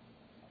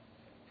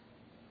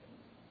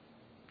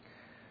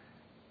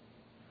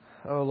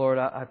 Oh Lord,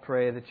 I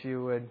pray that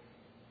you would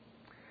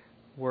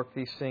work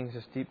these things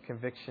as deep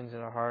convictions in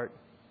our heart.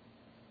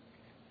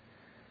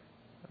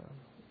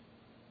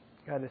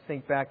 God, to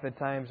think back the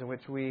times in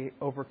which we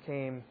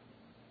overcame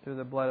through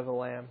the blood of the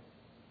Lamb.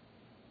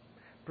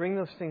 Bring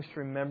those things to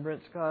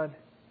remembrance, God.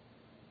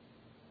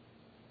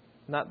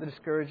 Not the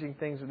discouraging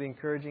things, but the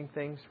encouraging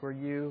things where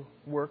you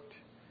worked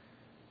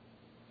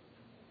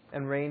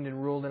and reigned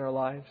and ruled in our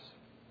lives.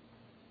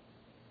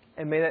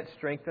 And may that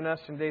strengthen us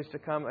in days to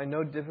come. I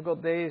know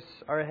difficult days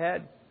are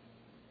ahead.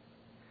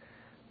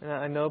 And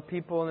I know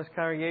people in this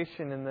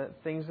congregation and the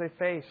things they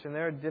face, and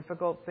there are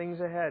difficult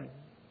things ahead.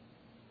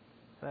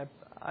 And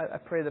I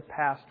pray the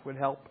past would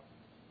help.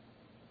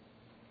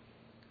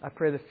 I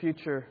pray the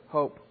future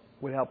hope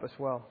would help as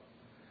well.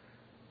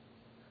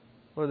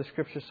 Lord, the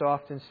Scriptures so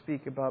often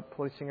speak about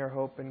placing our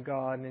hope in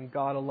God and in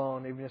God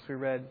alone, even as we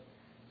read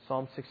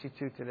Psalm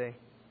 62 today.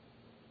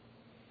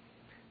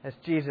 As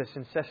Jesus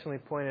incessantly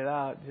pointed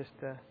out,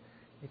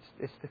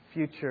 it's the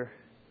future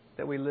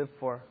that we live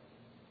for.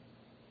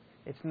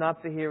 It's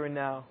not the here and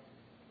now.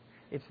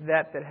 It's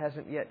that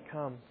hasn't yet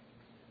come.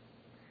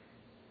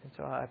 And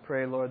so I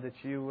pray, Lord, that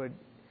you would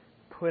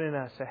put in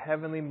us a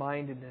heavenly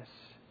mindedness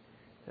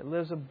that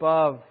lives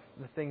above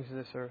the things of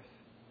this earth.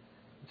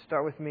 And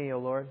start with me, O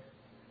Lord,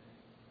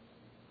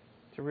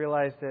 to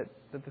realize that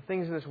the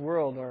things of this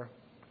world are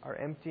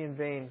empty and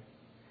vain.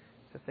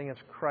 It's the thing of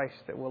Christ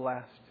that will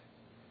last.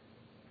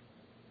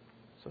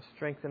 So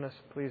strengthen us,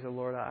 please, O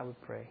Lord, I would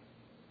pray.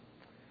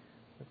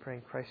 We pray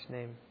in Christ's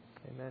name.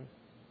 Amen.